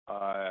of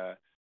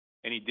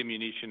any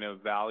diminution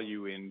of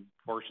value in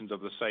portions of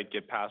the site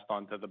get passed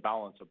on to the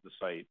balance of the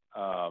site.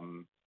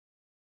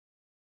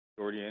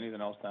 Jordy,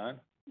 anything else to add?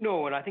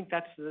 No, and I think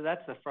that's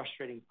the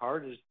frustrating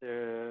part is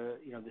the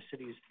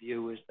city's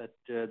view is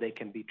that they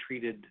can be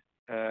treated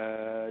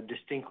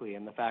distinctly.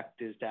 And the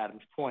fact is, to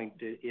Adam's point,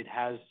 it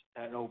has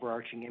an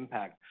overarching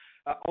impact.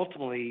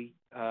 Ultimately,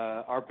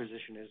 our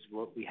position is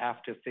what we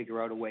have to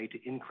figure out a way to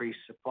increase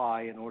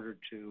supply in order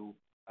to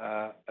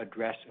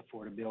address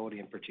affordability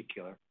in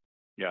particular.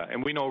 Yeah,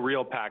 and we know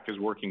REALPAC is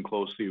working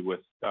closely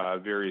with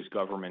various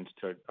governments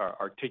to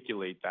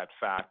articulate that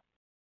fact.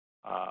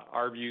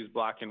 Our view is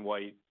black and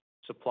white.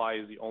 Supply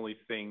is the only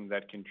thing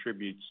that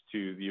contributes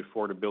to the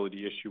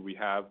affordability issue we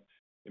have.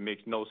 It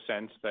makes no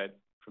sense that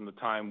from the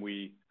time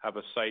we have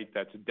a site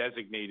that's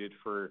designated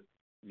for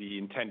the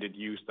intended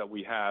use that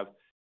we have,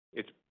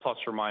 it's plus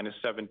or minus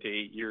 7 to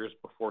 8 years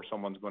before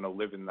someone's going to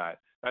live in that.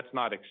 That's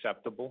not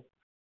acceptable,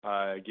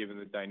 given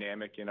the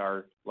dynamic in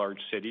our large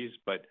cities,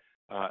 but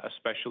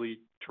especially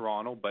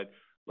Toronto. But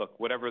look,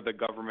 whatever the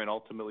government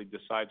ultimately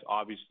decides,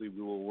 obviously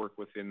we will work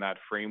within that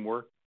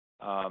framework.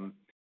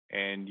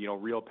 And, you know,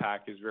 REALPAC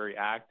is very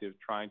active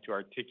trying to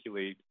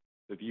articulate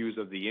the views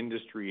of the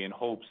industry in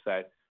hopes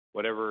that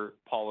whatever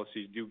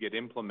policies do get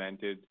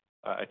implemented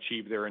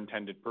achieve their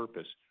intended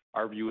purpose.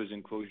 Our view is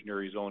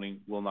inclusionary zoning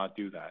will not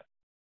do that.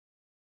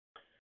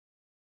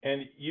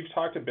 And you've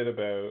talked a bit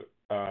about,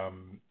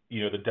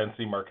 you know, the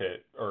density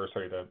market, or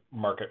sorry, the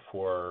market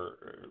for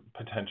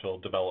potential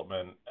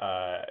development,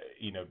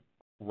 you know,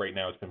 right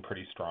now it's been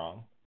pretty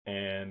strong.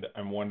 And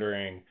I'm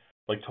wondering,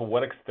 like, to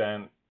what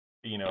extent,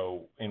 you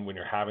know, and when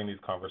you're having these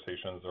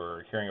conversations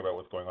or hearing about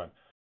what's going on,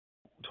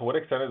 to what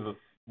extent is this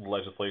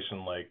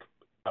legislation like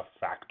a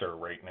factor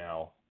right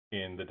now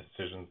in the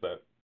decisions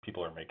that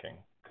people are making?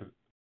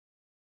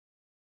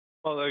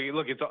 Well,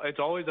 look, it's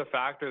always a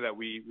factor that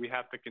we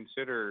have to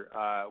consider.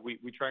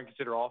 We try and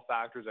consider all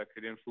factors that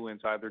could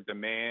influence either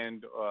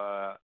demand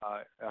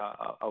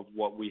of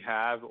what we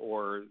have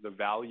or the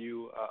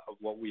value of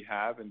what we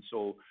have. And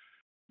so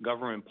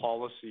government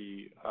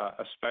policy,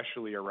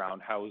 especially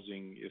around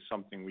housing, is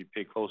something we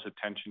pay close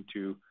attention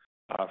to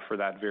for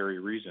that very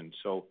reason.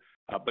 So,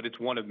 but it's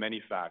one of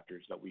many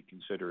factors that we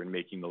consider in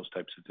making those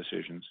types of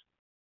decisions.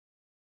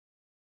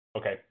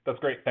 Okay, that's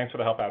great. Thanks for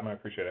the help, Adam. I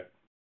appreciate it.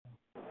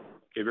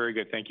 Okay, very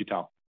good. Thank you,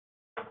 Tom.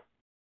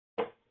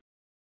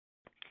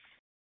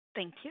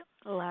 Thank you.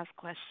 Last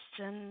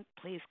question.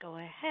 Please go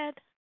ahead.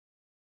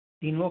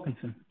 Dean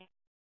Wilkinson.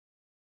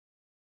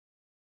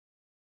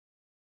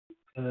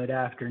 Good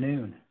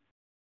afternoon.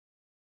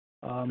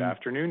 Good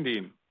afternoon,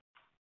 Dean.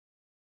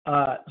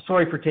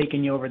 Sorry for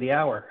taking you over the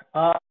hour.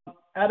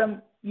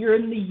 Adam, you're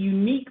in the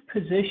unique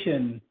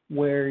position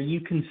where you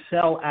can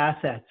sell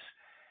assets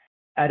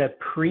at a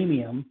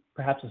premium,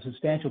 perhaps a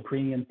substantial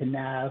premium to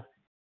NAV,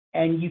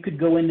 and you could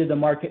go into the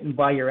market and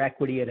buy your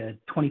equity at a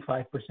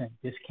 25%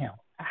 discount.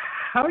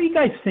 How are you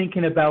guys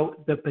thinking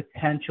about the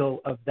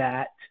potential of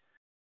that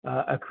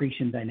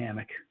accretion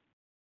dynamic?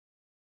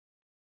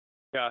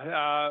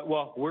 Yeah,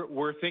 well,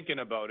 we're thinking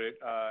about it.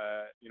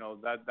 You know,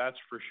 that's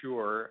for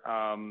sure.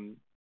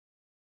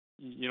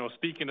 You know,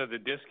 speaking of the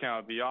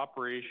discount, the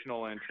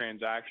operational and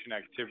transaction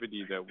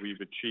activity that we've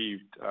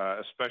achieved,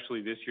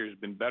 especially this year, has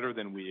been better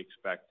than we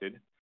expected.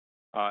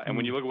 And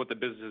when you look at what the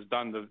business has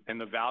done and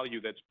the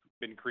value that's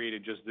been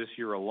created just this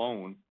year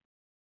alone,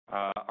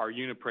 our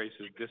unit price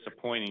is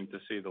disappointing, to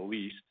say the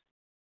least.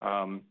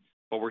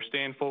 But we're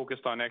staying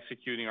focused on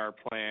executing our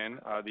plan.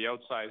 The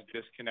outsized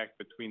disconnect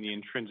between the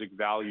intrinsic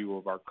value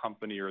of our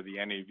company, or the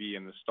NAV,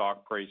 and the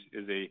stock price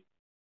is a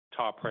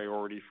top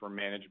priority for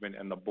management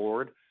and the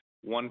board.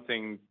 One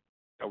thing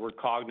that we're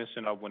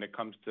cognizant of when it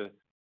comes to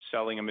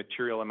selling a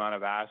material amount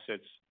of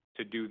assets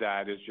to do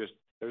that is just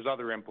there's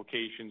other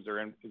implications.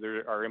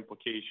 There are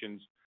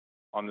implications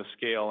on the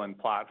scale and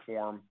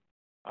platform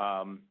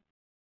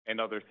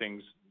and other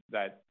things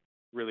that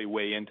really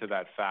weigh into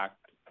that fact,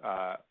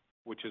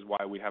 which is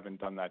why we haven't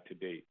done that to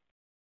date.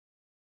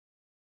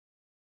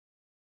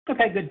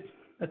 Okay, good.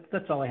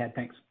 That's all I had.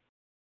 Thanks.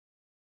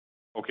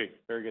 Okay,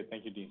 very good.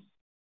 Thank you, Dean.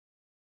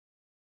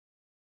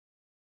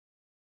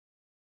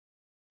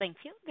 Thank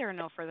you. There are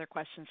no further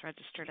questions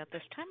registered at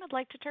this time. I'd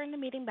like to turn the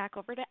meeting back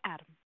over to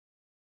Adam.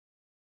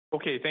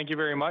 Okay, thank you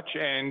very much.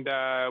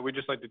 And we'd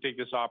just like to take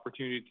this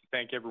opportunity to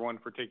thank everyone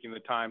for taking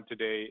the time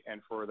today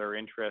and for their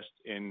interest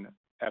in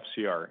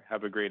FCR.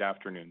 Have a great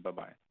afternoon.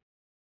 Bye-bye.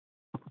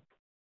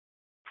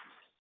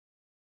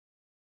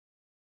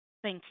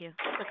 Thank you.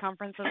 The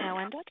conference has now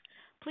ended.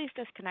 Please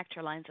disconnect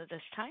your lines at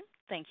this time.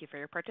 Thank you for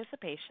your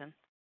participation.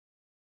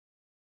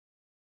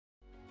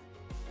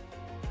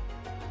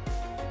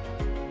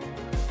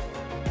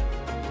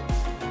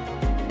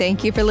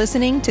 Thank you for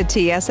listening to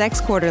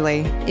TSX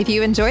Quarterly. If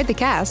you enjoyed the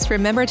cast,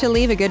 remember to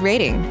leave a good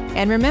rating.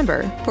 And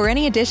remember, for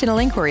any additional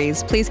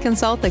inquiries, please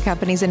consult the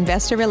company's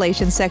investor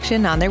relations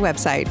section on their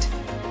website.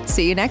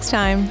 See you next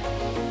time.